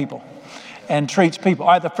about people and treats people.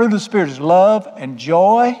 All right, the fruit of the Spirit is love and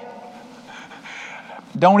joy.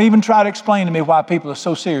 Don't even try to explain to me why people are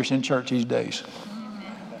so serious in church these days.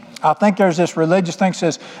 I think there's this religious thing that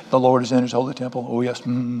says, the Lord is in his holy temple. Oh, yes.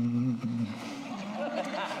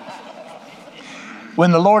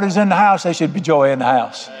 When the Lord is in the house, there should be joy in the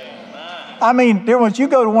house. I mean, dear ones, you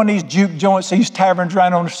go to one of these juke joints, these taverns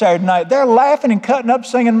right on a Saturday night, they're laughing and cutting up,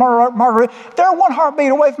 singing Margaret. They're one heartbeat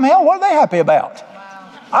away from hell. What are they happy about? Wow.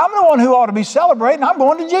 I'm the one who ought to be celebrating. I'm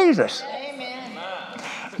going to Jesus. Amen.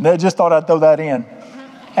 They just thought I'd throw that in.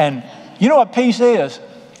 And you know what peace is?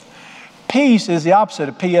 Peace is the opposite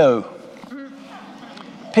of P.O.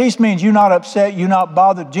 Peace means you're not upset, you're not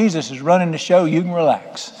bothered. Jesus is running the show, you can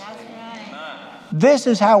relax. This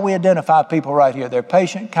is how we identify people right here. They're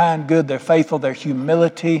patient, kind, good, they're faithful, they're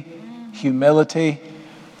humility,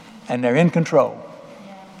 and they're in control.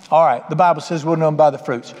 All right, the Bible says we'll know them by the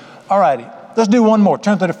fruits. All righty, let's do one more.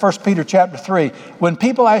 Turn to the 1 Peter chapter 3. When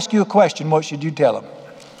people ask you a question, what should you tell them?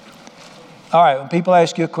 All right, when people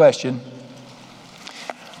ask you a question.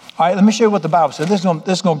 All right, let me show you what the Bible said. This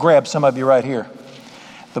is going to grab some of you right here.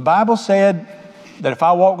 The Bible said that if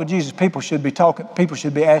I walk with Jesus, people should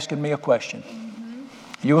be asking me a question.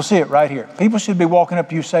 You will see it right here. People should be walking up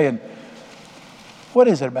to you saying, what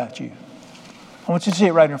is it about you? I want you to see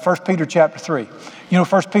it right in 1 Peter chapter 3. You know,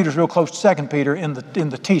 1 Peter is real close to 2 Peter in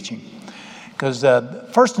the teaching. Because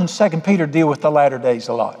 1 and 2 Peter deal with the latter days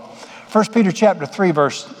a lot. 1 Peter chapter 3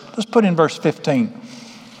 let's put in verse 15.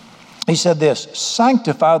 He said this,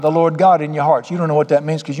 sanctify the Lord God in your hearts. You don't know what that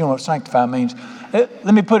means because you don't know what sanctify means.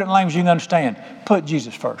 Let me put it in language you can understand. Put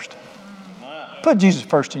Jesus first. Put Jesus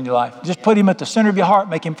first in your life. Just put him at the center of your heart.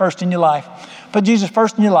 Make him first in your life. Put Jesus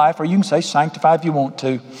first in your life, or you can say sanctify if you want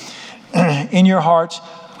to. In your hearts,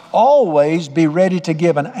 always be ready to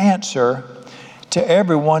give an answer to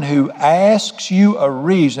everyone who asks you a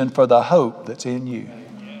reason for the hope that's in you.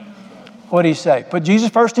 What did he say? Put Jesus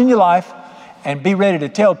first in your life and be ready to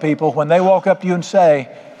tell people when they walk up to you and say,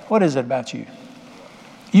 what is it about you?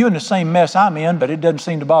 You're in the same mess I'm in, but it doesn't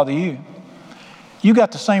seem to bother you. You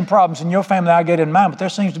got the same problems in your family I get in mine, but there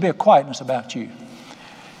seems to be a quietness about you.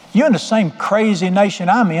 You're in the same crazy nation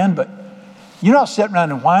I'm in, but you're not sitting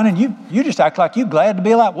around and whining. You just act like you're glad to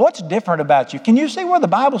be alive. What's different about you? Can you see where the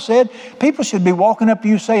Bible said people should be walking up to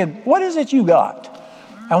you saying, what is it you got?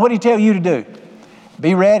 And what did he tell you to do?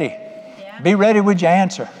 Be ready. Yeah. Be ready with your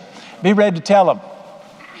answer. Be ready to tell them.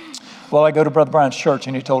 Well, I go to Brother Brian's church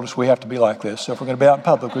and he told us we have to be like this. So if we're going to be out in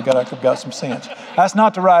public, we've got some sense. That's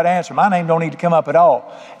not the right answer. My name don't need to come up at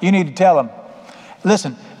all. You need to tell them.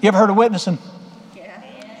 Listen, you ever heard of witnessing?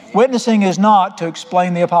 Yeah. Witnessing is not to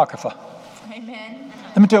explain the Apocrypha. Amen.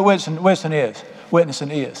 Let me tell you what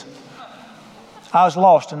witnessing is. I was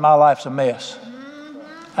lost and my life's a mess.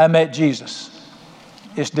 I met Jesus.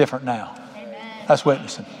 It's different now. Amen. That's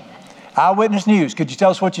witnessing. Eyewitness news. Could you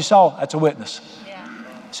tell us what you saw? That's a witness. Yeah.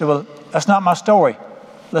 So, well, that's not my story.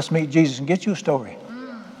 Let's meet Jesus and get you a story.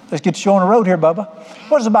 Let's get the show on the road here, Bubba.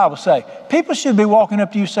 What does the Bible say? People should be walking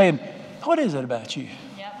up to you saying, what is it about you?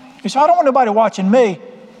 Yep. You say, I don't want nobody watching me.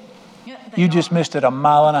 You just missed it 1.5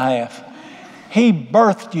 miles. He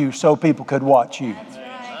birthed you so people could watch you. That's right.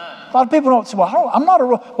 A lot of people don't say, well, I'm not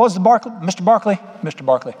what was Mr. Barkley,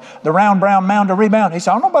 the round brown mound to rebound. He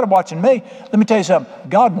said, I don't know about watching me. Let me tell you something.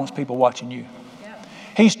 God wants people watching you. Yep.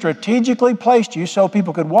 He strategically placed you so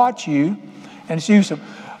people could watch you. And you said,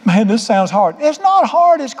 man, this sounds hard. It's not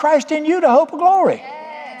hard. It's Christ in you, the hope of glory.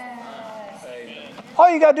 Yes. All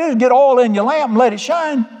you got to do is get oil in your lamp and let it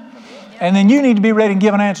shine. And then you need to be ready and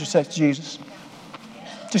give an answer, says Jesus.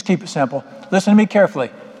 Just keep it simple. Listen to me carefully.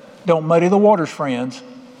 Don't muddy the waters, friends.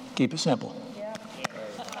 Keep it simple.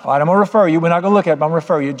 All right, I'm going to refer you. We're not going to look at it, but I'm going to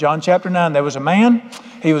refer you. John chapter 9, there was a man.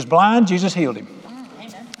 He was blind. Jesus healed him.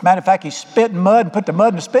 Matter of fact, he spit in mud and put the mud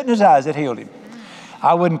and the spit in his eyes. It healed him.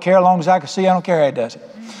 I wouldn't care as long as I could see. I don't care how he does it.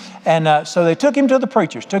 And so they took him to the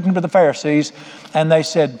preachers, took him to the Pharisees, and they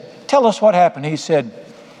said, tell us what happened. He said,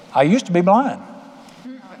 I used to be blind.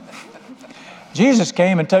 Jesus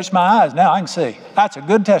came and touched my eyes. Now I can see. That's a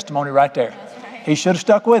good testimony right there. Right. He should have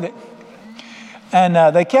stuck with it.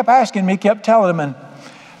 And they kept asking me, kept telling him. And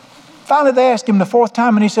finally they asked him the 4th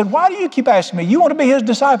time, and he said, why do you keep asking me? You want to be his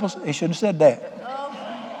disciples? He shouldn't have said that.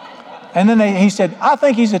 Oh. And then he said, I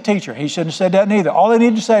think he's a teacher. He shouldn't have said that neither. All they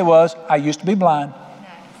needed to say was, I used to be blind.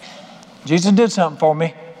 Jesus did something for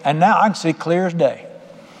me, and now I can see clear as day.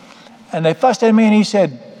 And they fussed at me, and he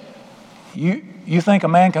said, you think a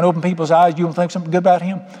man can open people's eyes? You don't think something good about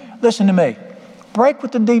him? Listen to me. Break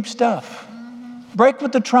with the deep stuff. Break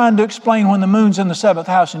with the trying to explain when the moon's in the 7th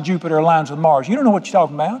house and Jupiter aligns with Mars. You don't know what you're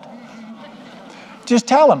talking about. Just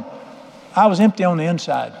tell them, I was empty on the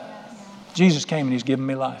inside. Jesus came and he's given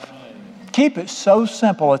me life. Keep it so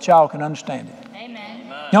simple a child can understand it.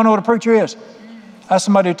 Amen. Y'all know what a preacher is? That's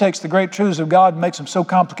somebody who takes the great truths of God and makes them so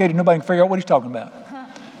complicated nobody can figure out what he's talking about.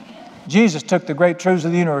 Jesus took the great truths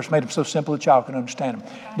of the universe, made them so simple a child can understand them.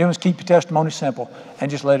 Then was keep your testimony simple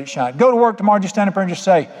and just let it shine. Go to work tomorrow, just stand up there and just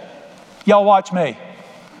say, y'all watch me.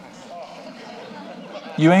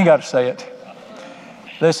 You ain't got to say it.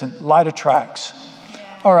 Listen, light attracts.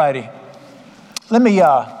 All righty. Let me,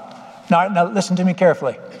 now listen to me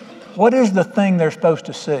carefully. What is the thing they're supposed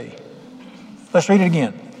to see? Let's read it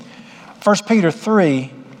again. 1 Peter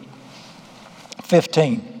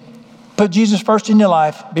 3:15. Put Jesus first in your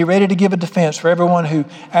life. Be ready to give a defense for everyone who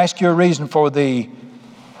asks you a reason for the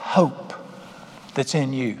hope that's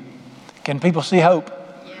in you. Can people see hope?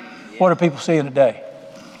 Yeah. What are people seeing today?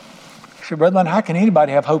 said, Brother Leonard, how can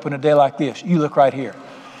anybody have hope in a day like this? You look right here.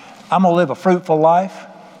 I'm going to live a fruitful life.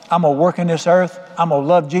 I'm going to work in this earth. I'm going to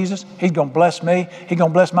love Jesus. He's going to bless me. He's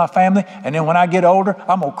going to bless my family. And then when I get older,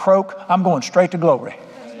 I'm going to croak. I'm going straight to glory.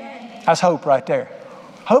 That's hope right there.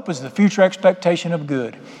 Hope is the future expectation of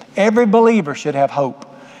good. Every believer should have hope.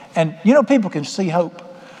 And you know, people can see hope.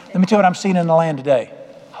 Let me tell you what I'm seeing in the land today.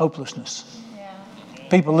 Hopelessness.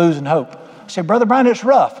 People losing hope. I say, Brother Brian, it's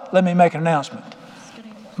rough. Let me make an announcement.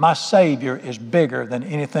 My Savior is bigger than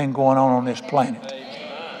anything going on this planet.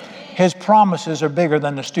 His promises are bigger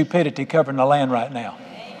than the stupidity covering the land right now.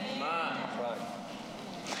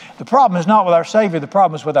 The problem is not with our Savior. The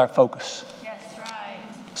problem is with our focus.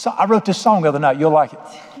 So I wrote this song the other night. You'll like it.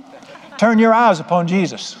 Turn your eyes upon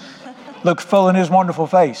Jesus. Look full in His wonderful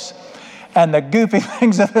face. And the goofy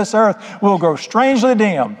things of this earth will grow strangely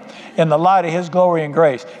dim in the light of His glory and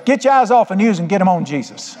grace. Get your eyes off the news and get them on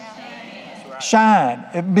Jesus.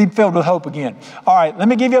 Shine. Be filled with hope again. All right, let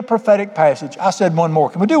me give you a prophetic passage. I said one more.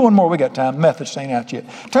 Can we do one more? We got time. Methodist ain't out yet.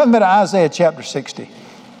 Turn me to Isaiah chapter 60.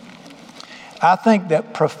 I think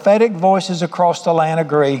that prophetic voices across the land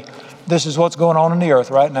agree this is what's going on in the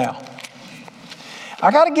earth right now.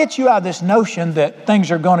 I got to get you out of this notion that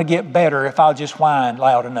things are going to get better if I'll just whine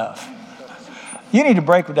loud enough. You need to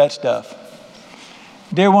break with that stuff.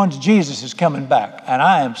 Dear ones, Jesus is coming back, and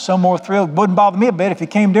I am so more thrilled. Wouldn't bother me a bit if He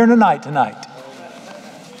came during the night tonight.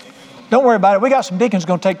 Don't worry about it. We got some deacons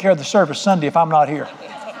going to take care of the service Sunday if I'm not here.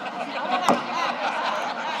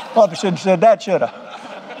 Probably shouldn't have said that, should I?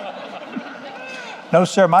 No,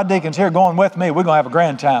 sir, my deacon's here going with me. We're going to have a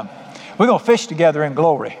grand time. We're going to fish together in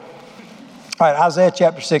glory. All right, Isaiah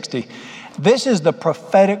chapter 60. This is the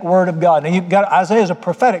prophetic word of God. Now, you've got Isaiah is a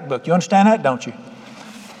prophetic book. You understand that, don't you?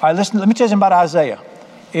 All right, listen, let me tell you something about Isaiah.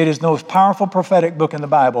 It is the most powerful prophetic book in the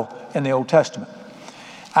Bible in the Old Testament.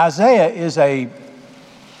 Isaiah is a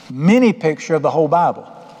mini picture of the whole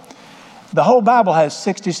Bible. The whole Bible has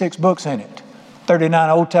 66 books in it. 39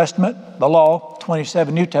 Old Testament, the law,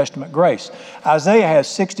 27 New Testament, grace. Isaiah has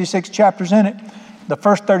 66 chapters in it. The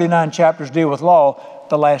first 39 chapters deal with law.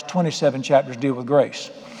 The last 27 chapters deal with grace.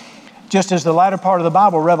 Just as the latter part of the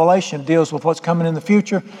Bible, Revelation, deals with what's coming in the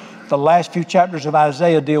future, the last few chapters of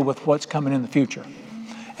Isaiah deal with what's coming in the future.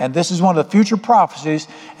 And this is one of the future prophecies,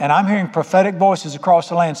 and I'm hearing prophetic voices across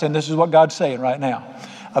the land saying this is what God's saying right now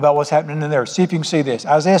about what's happening in there. See if you can see this.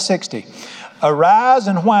 Isaiah 60. Arise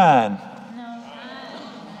and whine.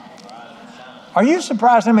 Are you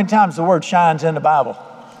surprised how many times the word shine's in the Bible?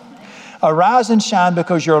 Arise and shine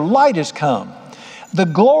because your light has come. The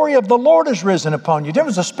glory of the Lord is risen upon you.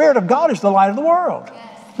 The Spirit of God is the light of the world.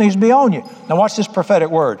 It needs to be on you. Now watch this prophetic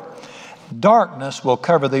word. Darkness will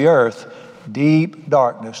cover the earth, deep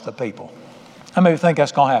darkness the people. How many think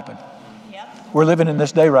that's going to happen? Yep. We're living in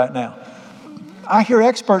this day right now. I hear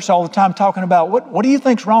experts all the time talking about what do you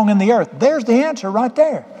think's wrong in the earth? There's the answer right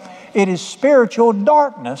there. It is spiritual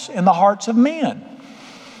darkness in the hearts of men.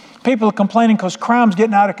 People are complaining because crime's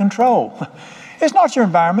getting out of control. It's not your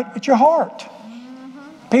environment, it's your heart.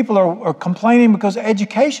 People are complaining because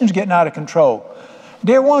education's getting out of control.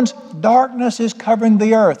 Dear ones, darkness is covering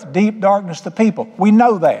the earth, deep darkness the people. We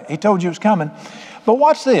know that. He told you it was coming. But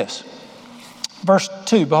watch this. Verse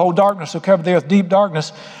 2, behold, darkness will cover the earth, deep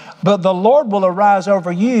darkness. But the Lord will arise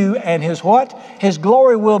over you, and His what? His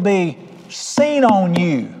glory will be seen on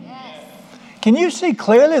you. Can you see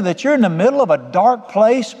clearly that you're in the middle of a dark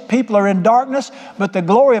place? People are in darkness, but the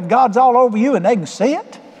glory of God's all over you and they can see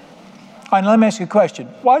it? All right, let me ask you a question.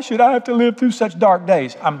 Why should I have to live through such dark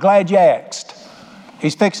days? I'm glad you asked.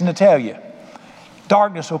 He's fixing to tell you.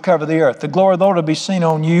 Darkness will cover the earth. The glory of the Lord will be seen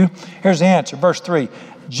on you. Here's the answer. Verse 3.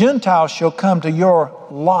 Gentiles shall come to your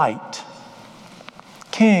light.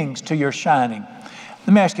 Kings to your shining.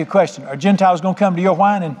 Let me ask you a question. Are Gentiles going to come to your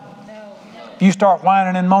whining? No. If you start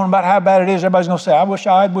whining and moaning about how bad it is, everybody's going to say, I wish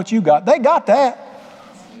I had what you got. They got that.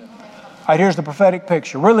 All right, here's the prophetic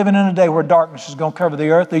picture. We're living in a day where darkness is going to cover the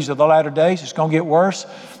earth. These are the latter days. It's going to get worse,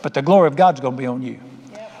 but the glory of God's going to be on you.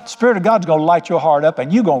 The Spirit of God's going to light your heart up,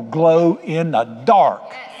 and you're going to glow in the dark.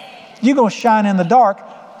 You're going to shine in the dark.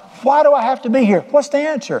 Why do I have to be here? What's the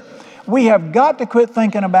answer? We have got to quit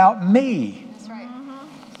thinking about me. That's right.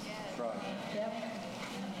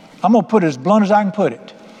 I'm going to put it as blunt as I can put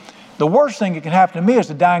it. The worst thing that can happen to me is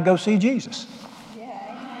to die and go see Jesus.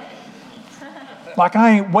 Like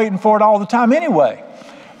I ain't waiting for it all the time anyway.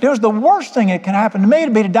 There's the worst thing that can happen to me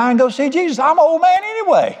to be to die and go see Jesus. I'm an old man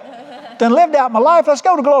anyway. Then lived out my life. Let's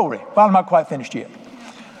go to glory. Well, I'm not quite finished yet.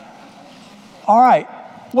 All right.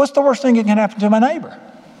 What's the worst thing that can happen to my neighbor?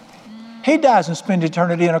 He dies and spends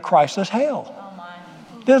eternity in a Christless hell.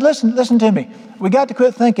 Listen to me. We got to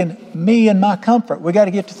quit thinking me and my comfort. We got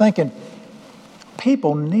to get to thinking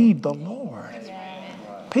people need the Lord.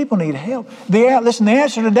 People need help. Listen, the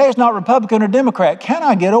answer today is not Republican or Democrat. Can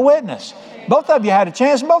I get a witness? Both of you had a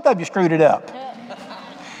chance and both of you screwed it up.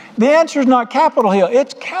 The answer is not Capitol Hill.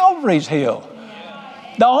 It's Calvary's Hill.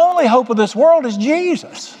 The only hope of this world is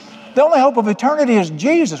Jesus. The only hope of eternity is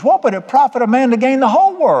Jesus. What would it profit a man to gain the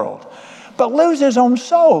whole world but lose his own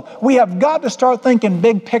soul? We have got to start thinking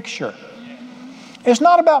big picture. It's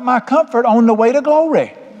not about my comfort on the way to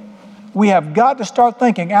glory. We have got to start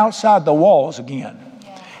thinking outside the walls again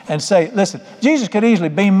and say, listen, Jesus could easily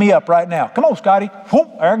beam me up right now. Come on, Scotty. Whoop,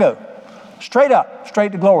 there I go. Straight up,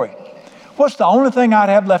 straight to glory. What's the only thing I'd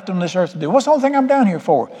have left on this earth to do? What's the only thing I'm down here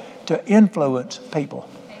for? To influence people.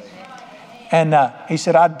 And he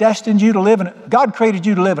said, I destined you to live God created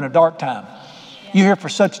you to live in a dark time. You're here for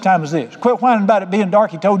such a time as this. Quit whining about it being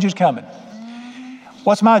dark. He told you it's coming.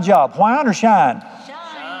 What's my job? Whine or shine?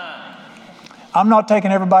 I'm not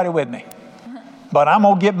taking everybody with me. But I'm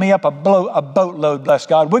going to get me up a boatload, bless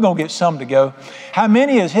God. We're going to get some to go. How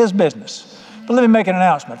many is his business? But let me make an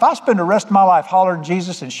announcement. If I spend the rest of my life hollering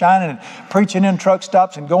Jesus and shining and preaching in truck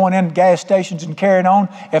stops and going in gas stations and carrying on,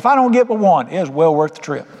 if I don't get but one, it is well worth the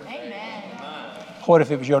trip. Amen. What if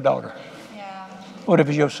it was your daughter? Yeah. What if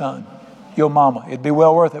it was your son? Your mama? It'd be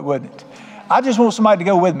well worth it, wouldn't it? I just want somebody to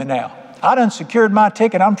go with me now. I done secured my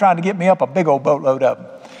ticket. I'm trying to get me up a big old boatload of them.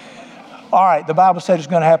 All right, the Bible said it's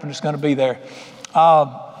going to happen. It's going to be there.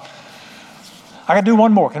 I got to do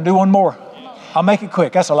one more. Can I do one more? I'll make it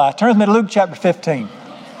quick. That's a lie. Turn with me to Luke chapter 15.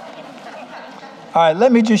 All right,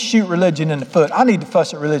 let me just shoot religion in the foot. I need to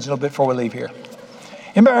fuss at religion a little bit before we leave here.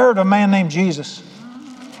 Anybody heard of a man named Jesus?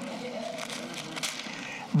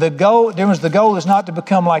 The goal is not to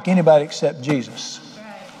become like anybody except Jesus.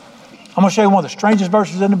 I'm going to show you one of the strangest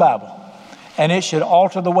verses in the Bible, and it should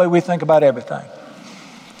alter the way we think about everything.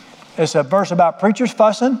 It's a verse about preachers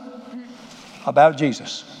fussing about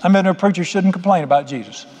Jesus. I mean, a preacher shouldn't complain about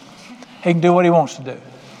Jesus. He can do what he wants to do.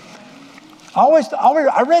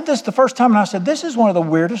 I read this the first time and I said, this is one of the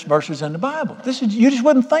weirdest verses in the Bible. You just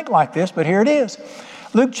wouldn't think like this, but here it is.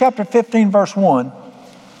 Luke chapter 15, verse 1.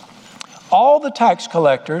 All the tax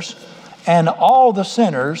collectors and all the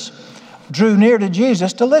sinners drew near to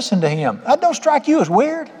Jesus to listen to him. That don't strike you as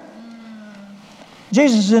weird?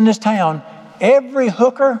 Jesus is in this town. Every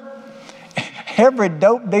hooker, every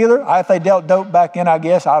dope dealer, if they dealt dope back then, I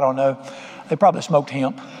guess, I don't know. They probably smoked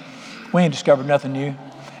hemp. We ain't discovered nothing new.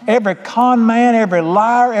 Every con man, every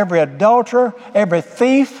liar, every adulterer, every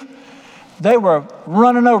thief, they were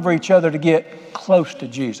running over each other to get close to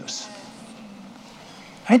Jesus.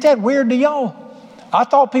 Ain't that weird to y'all? I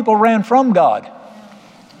thought people ran from God.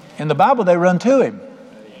 In the Bible, they run to him.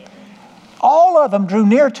 All of them drew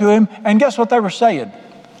near to him, and guess what they were saying?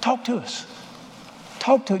 Talk to us.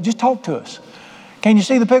 Just talk to us. Can you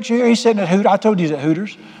see the picture here? He's sitting at Hooters. I told you he's at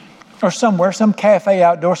Hooters. Or somewhere, some cafe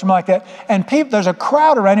outdoor, something like that. And there's a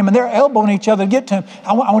crowd around him, and they're elbowing each other to get to him.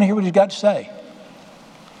 I want to hear what he's got to say.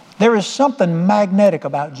 There is something magnetic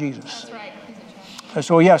about Jesus. That's right.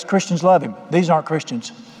 So yes, Christians love him. These aren't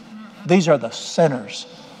Christians. These are the sinners.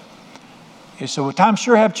 So times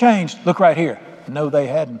sure have changed. Look right here. No, they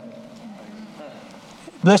hadn't.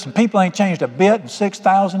 Listen, people ain't changed a bit in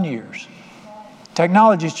 6,000 years.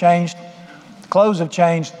 Technology's changed. Clothes have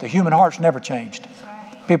changed. The human heart's never changed.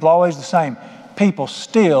 People are always the same. People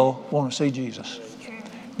still want to see Jesus.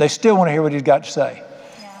 They still want to hear what he's got to say.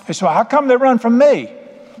 Yeah. So how come they run from me?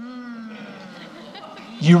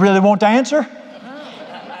 You really want to answer?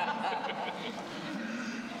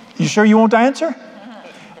 You sure you want to answer?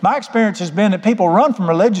 My experience has been that people run from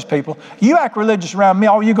religious people. You act religious around me,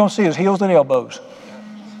 all you're going to see is heels and elbows.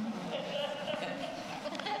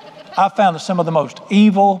 I found that some of the most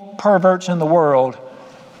evil perverts in the world,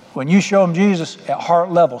 when you show them Jesus at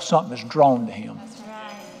heart level, something is drawn to him. That's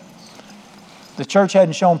right. The church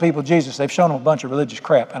hadn't shown people Jesus. They've shown them a bunch of religious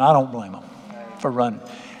crap, and I don't blame them for running.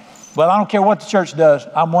 Well, I don't care what the church does.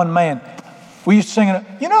 I'm one man. We used to sing it.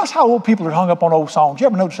 You know, that's how old people are hung up on old songs. You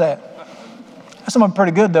ever notice that? That's something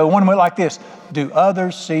pretty good, though. One went like this. Do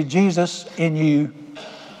others see Jesus in you?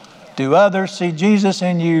 Do others see Jesus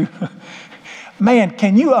in you? Man,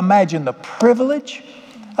 can you imagine the privilege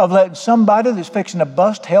of letting somebody that's fixing to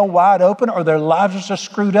bust hell wide open, or their lives are so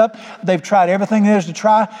screwed up, they've tried everything there is to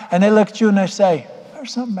try, and they look at you and they say,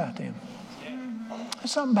 there's something about them.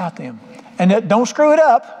 There's something about them. And don't screw it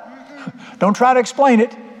up. Don't try to explain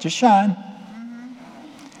it. Just shine.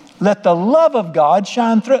 Let the love of God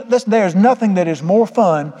shine through. Listen, there's nothing that is more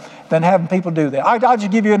fun than having people do that. I'll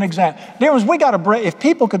just give you an example. We got to break. If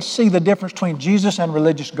people could see the difference between Jesus and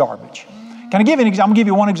religious garbage. Can I give you an example? I'm going to give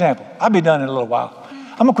you one example. I'll be done in a little while.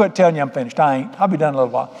 I'm going to quit telling you I'm finished. I ain't. I'll be done in a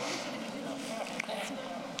little while.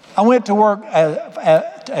 I went to work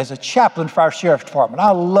as a chaplain for our sheriff's department.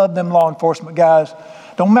 I love them law enforcement guys.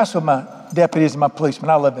 Don't mess with my deputies and my policemen.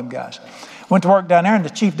 I love them guys. Went to work down there, and the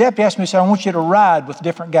chief deputy asked me, he said, I want you to ride with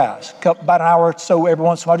different guys. About an hour or so every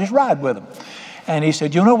once in a while, just ride with them. And he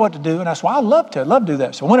said, you know what to do? And I said, well, I'd love to do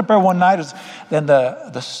that. So I went up there one night, then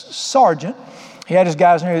the sergeant, he had his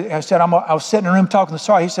guys in there. I said, I was sitting in the room talking to the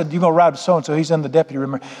sergeant. He said, you're going to ride with so-and-so. He's in the deputy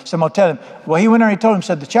room. So I'm going to tell him. Well, he went there and he told him,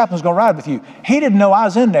 said, the chaplain's going to ride with you. He didn't know I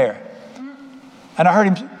was in there. And I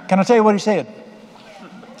heard him, can I tell you what he said?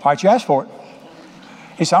 All right, you asked for it.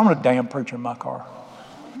 He said, I'm a damn preacher in my car.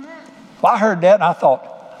 Well, I heard that and I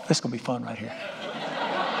thought, this is going to be fun right here.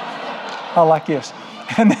 I like this.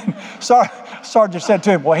 And then Sergeant said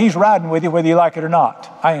to him, well, he's riding with you whether you like it or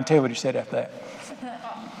not. I didn't tell you what he said after that.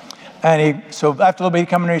 And so after a little bit, he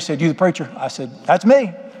came in there, he said, you the preacher? I said, that's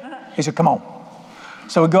me. He said, come on.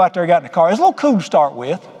 So we go out there, got in the car. It was a little cool to start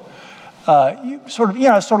with. It's sort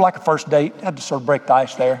of like a first date. Had to sort of break the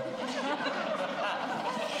ice there.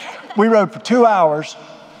 We rode for 2 hours.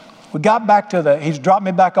 We got back he's dropped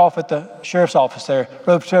me back off at the sheriff's office there.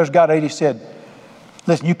 Rode for 2 hours, got 8. He said,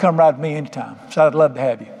 listen, you come ride with me anytime. So I'd love to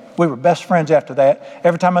have you. We were best friends after that.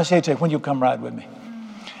 Every time I said, he'd say, when you come ride with me?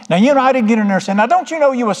 Now, I didn't get in there saying, now, don't you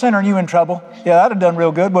know you a sinner and you in trouble? Yeah, that'd have done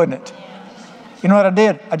real good, wouldn't it? You know what I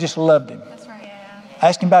did? I just loved him. That's right, yeah. I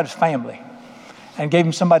asked him about his family and gave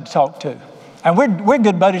him somebody to talk to. And we're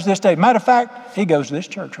good buddies this day. Matter of fact, he goes to this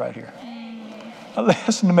church right here. Now,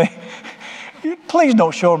 listen to me. Please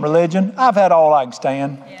don't show him religion. I've had all I can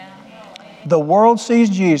stand. Yeah. The world sees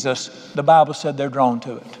Jesus. The Bible said they're drawn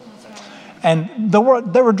to it. And they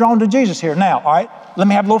were drawn to Jesus here. Now, all right, let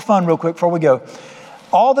me have a little fun real quick before we go.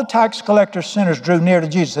 All the tax collectors, sinners drew near to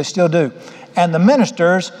Jesus. They still do. And the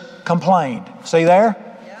ministers complained. See there?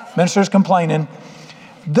 Yeah. Ministers complaining.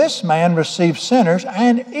 This man receives sinners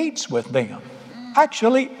and eats with them.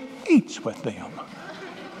 Actually eats with them.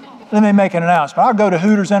 Let me make an announcement. I'll go to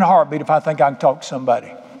Hooters in a heartbeat if I think I can talk to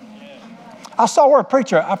somebody. I saw where a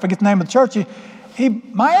preacher, I forget the name of the church,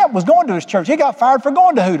 my aunt was going to his church. He got fired for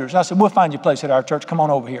going to Hooters. I said, we'll find you a place at our church. Come on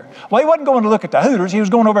over here. Well, he wasn't going to look at the Hooters. He was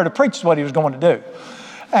going over there to preach is what he was going to do.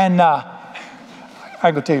 And I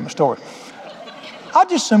can go tell you my story. I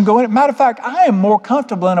just am going, matter of fact, I am more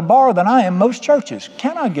comfortable in a bar than I am most churches.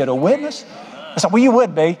 Can I get a witness? I said, well, you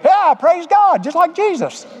would be. Yeah, praise God, just like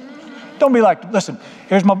Jesus. Don't be like, listen,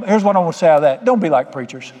 here's what I want to say out of that. Don't be like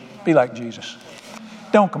preachers. Be like Jesus.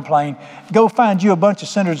 Don't complain. Go find you a bunch of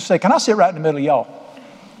sinners and say, can I sit right in the middle of y'all?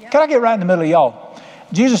 Can I get right in the middle of y'all?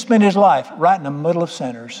 Jesus spent his life right in the middle of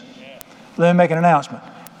sinners. Let me make an announcement.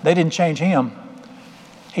 They didn't change him.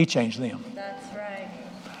 He changed them. That's right.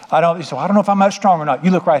 I don't know if I'm that strong or not.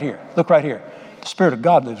 You look right here. Look right here. The Spirit of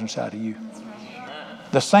God lives inside of you.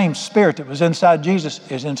 Right. The same Spirit that was inside Jesus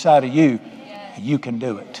is inside of you. Yes. You can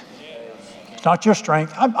do it. It's not your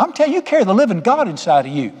strength. I'm telling you, you carry the living God inside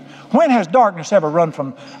of you. When has darkness ever run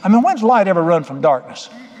from, when's light ever run from darkness?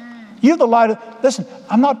 You're the light listen,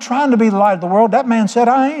 I'm not trying to be the light of the world. That man said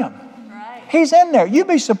I am. Right. He's in there. You'd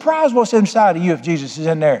be surprised what's inside of you if Jesus is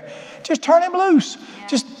in there. Just turn him loose. Yeah.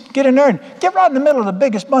 Just get in there and get right in the middle of the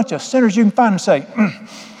biggest bunch of sinners you can find and say,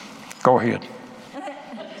 go ahead.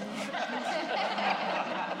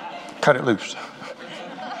 Cut it loose.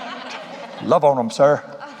 Love on them, sir.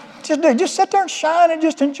 Just sit there and shine and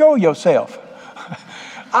just enjoy yourself.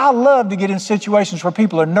 I love to get in situations where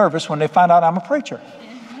people are nervous when they find out I'm a preacher.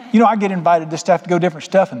 I get invited to stuff to go different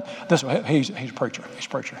stuff, and he's a preacher. He's a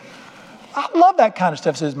preacher. I love that kind of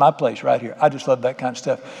stuff. This is my place right here. I just love that kind of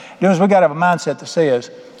stuff. We got to have a mindset that says,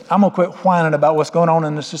 I'm going to quit whining about what's going on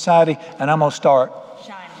in the society, and I'm going to start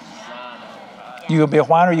shining. You going to be a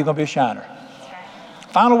whiner, you're going to be a shiner.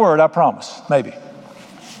 Final word, I promise. Maybe.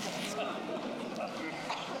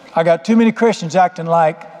 I got too many Christians acting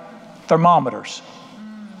like thermometers.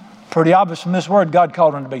 Pretty obvious from this word, God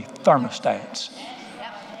called them to be thermostats.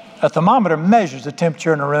 A thermometer measures the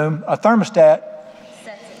temperature in the room. A thermostat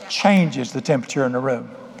changes the temperature in the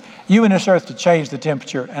room. You in this earth to change the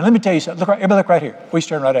temperature. And let me tell you something. Everybody look right here. We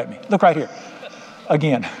staring right at me. Look right here.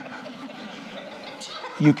 Again.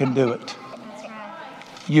 You can do it.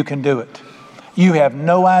 You can do it. You have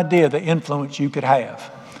no idea the influence you could have.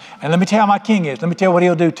 And let me tell you how my king is. Let me tell you what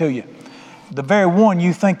he'll do to you. The very one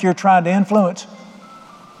you think you're trying to influence.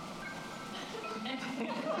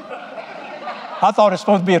 I thought it's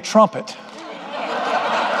supposed to be a trumpet.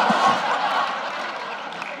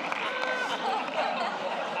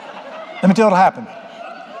 Let me tell you what'll happen.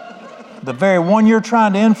 The very one you're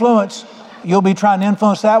trying to influence, you'll be trying to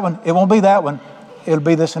influence that one. It won't be that one. It'll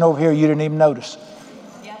be this one over here you didn't even notice.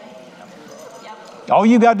 All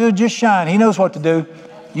you got to do is just shine. He knows what to do.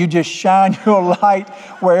 You just shine your light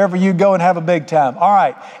wherever you go and have a big time. All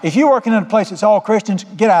right. If you're working in a place that's all Christians,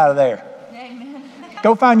 get out of there. Amen.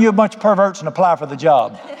 Go find you a bunch of perverts and apply for the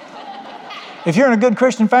job. If you're in a good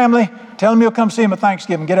Christian family, tell them you'll come see them at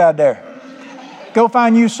Thanksgiving. Get out of there. Go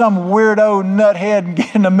find you some weirdo nuthead and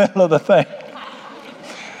get in the middle of the thing.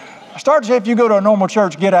 Start to say, if you go to a normal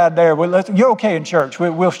church, get out of there. You're okay in church.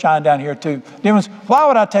 We'll shine down here too. Why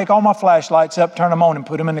would I take all my flashlights up, turn them on, and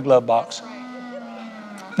put them in the glove box?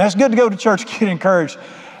 Now, it's good to go to church, get encouraged.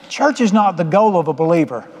 Church is not the goal of a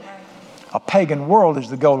believer. A pagan world is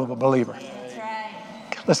the goal of a believer. That's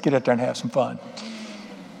right. Let's get out there and have some fun.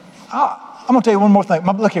 I'm going to tell you one more thing.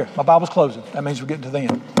 Look here, my Bible's closing. That means we're getting to the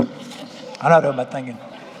end. I know what I'm thinking.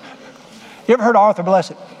 You ever heard of Arthur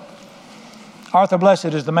Blessitt? Arthur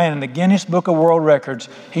Blessitt is the man in the Guinness Book of World Records.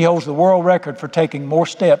 He holds the world record for taking more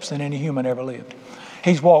steps than any human ever lived.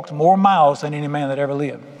 He's walked more miles than any man that ever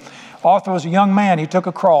lived. Arthur was a young man. He took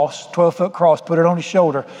a cross, 12-foot cross, put it on his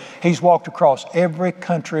shoulder. He's walked across every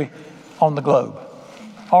country on the globe.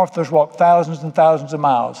 Arthur's walked thousands and thousands of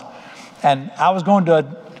miles. And I was going to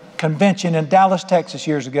a convention in Dallas, Texas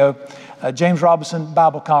years ago, James Robinson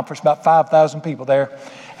Bible Conference, about 5,000 people there.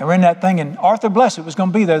 And we're in that thing, and Arthur Blessitt was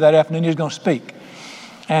going to be there that afternoon. He was going to speak.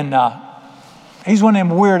 And he's one of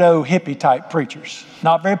them weirdo hippie type preachers.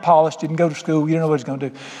 Not very polished, didn't go to school, you don't know what he's going to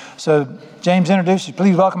do. So James introduced us,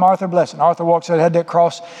 please welcome Arthur Blessitt. And Arthur walks out, had that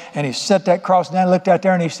cross, and he set that cross down, looked out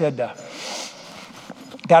there, and he said,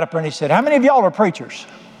 got up there and he said, how many of y'all are preachers?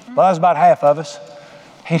 Well, that was about half of us.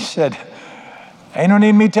 He said, ain't no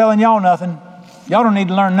need me telling y'all nothing. Y'all don't need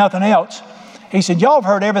to learn nothing else. He said, y'all have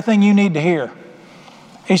heard everything you need to hear.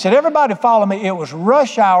 He said, everybody follow me. It was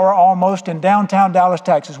rush hour almost in downtown Dallas,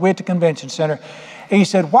 Texas. We at the convention center. He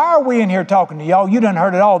said, why are we in here talking to y'all? You done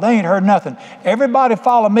heard it all. They ain't heard nothing. Everybody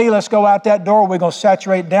follow me. Let's go out that door. We're going to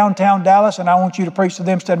saturate downtown Dallas, and I want you to preach to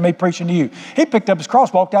them instead of me preaching to you. He picked up his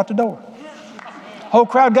cross, walked out the door. Whole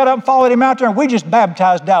crowd got up and followed him out there, and we just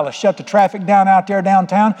baptized Dallas, shut the traffic down out there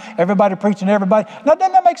downtown. Everybody preaching to everybody. Now,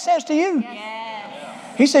 doesn't that make sense to you?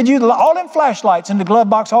 Yes. He said, you all them flashlights in the glove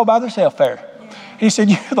box all by themselves there. He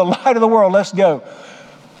said, you're the light of the world. Let's go.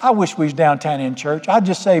 I wish we was downtown in church. I'd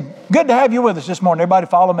just say, good to have you with us this morning. Everybody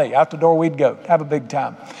follow me. Out the door we'd go. Have a big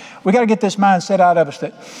time. We got to get this mindset out of us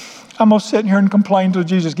that I'm going to sit here and complain until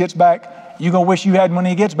Jesus gets back. You're going to wish you had him when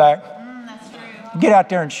he gets back. That's true. Get out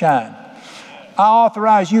there and shine. I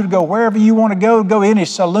authorize you to go wherever you want to go any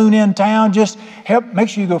saloon in town. Just make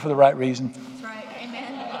sure you go for the right reason. That's right.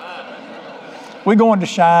 Amen. We're going to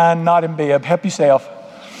shine, not in bib. Help yourself.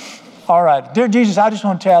 All right. Dear Jesus, I just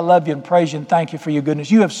want to tell you I love you and praise you and thank you for your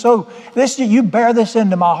goodness. You bear this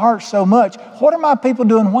into my heart so much. What are my people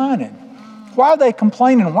doing whining? Why are they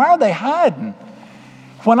complaining? Why are they hiding?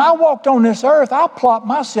 When I walked on this earth, I plopped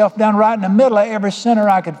myself down right in the middle of every sinner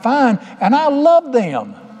I could find, and I loved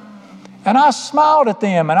them. And I smiled at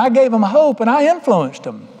them, and I gave them hope, and I influenced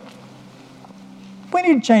them. We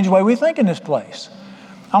need to change the way we think in this place.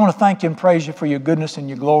 I want to thank you and praise you for your goodness and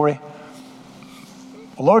your glory.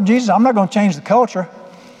 Well, Lord Jesus, I'm not going to change the culture.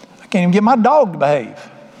 I can't even get my dog to behave.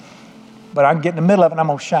 But I can get in the middle of it and I'm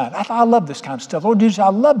going to shine. I love this kind of stuff. Lord Jesus, I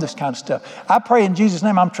love this kind of stuff. I pray in Jesus'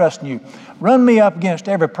 name, I'm trusting you. Run me up against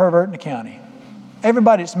every pervert in the county.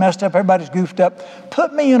 Everybody that's messed up, everybody that's goofed up.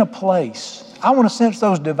 Put me in a place. I want to sense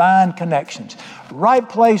those divine connections. Right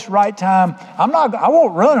place, right time. I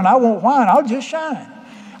won't run and I won't whine. I'll just shine.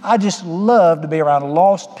 I just love to be around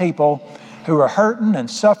lost people who are hurting and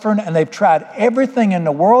suffering, and they've tried everything in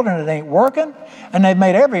the world and it ain't working, and they've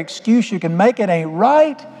made every excuse you can make. It ain't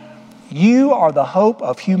right. You are the hope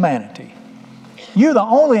of humanity. You're the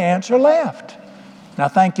only answer left. And I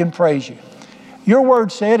thank you and praise you. Your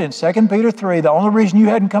word said in 2 Peter 3, the only reason you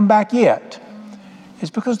hadn't come back yet is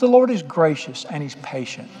because the Lord is gracious and he's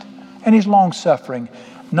patient and he's long-suffering,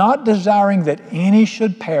 not desiring that any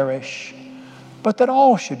should perish, but that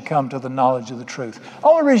all should come to the knowledge of the truth. The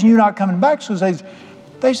only reason you're not coming back is because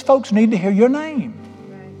these folks need to hear your name.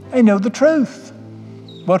 They know the truth.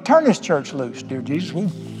 Well, turn this church loose, dear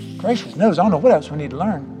Jesus. Gracious knows, I don't know what else we need to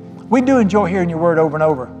learn. We do enjoy hearing your word over and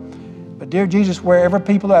over. But dear Jesus, wherever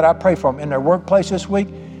people are at, I pray for them in their workplace this week.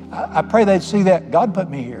 I pray they'd see that God put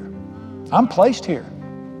me here. I'm placed here.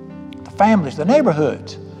 The families, the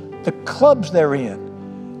neighborhoods, the clubs they're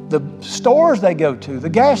in, the stores they go to, the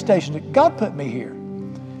gas stations, God put me here.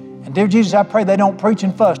 And dear Jesus, I pray they don't preach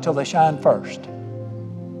and fuss till they shine first.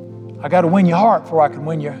 I got to win your heart before I can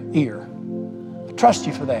win your ear. I trust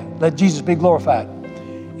you for that. Let Jesus be glorified.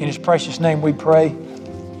 In his precious name we pray.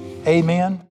 Amen.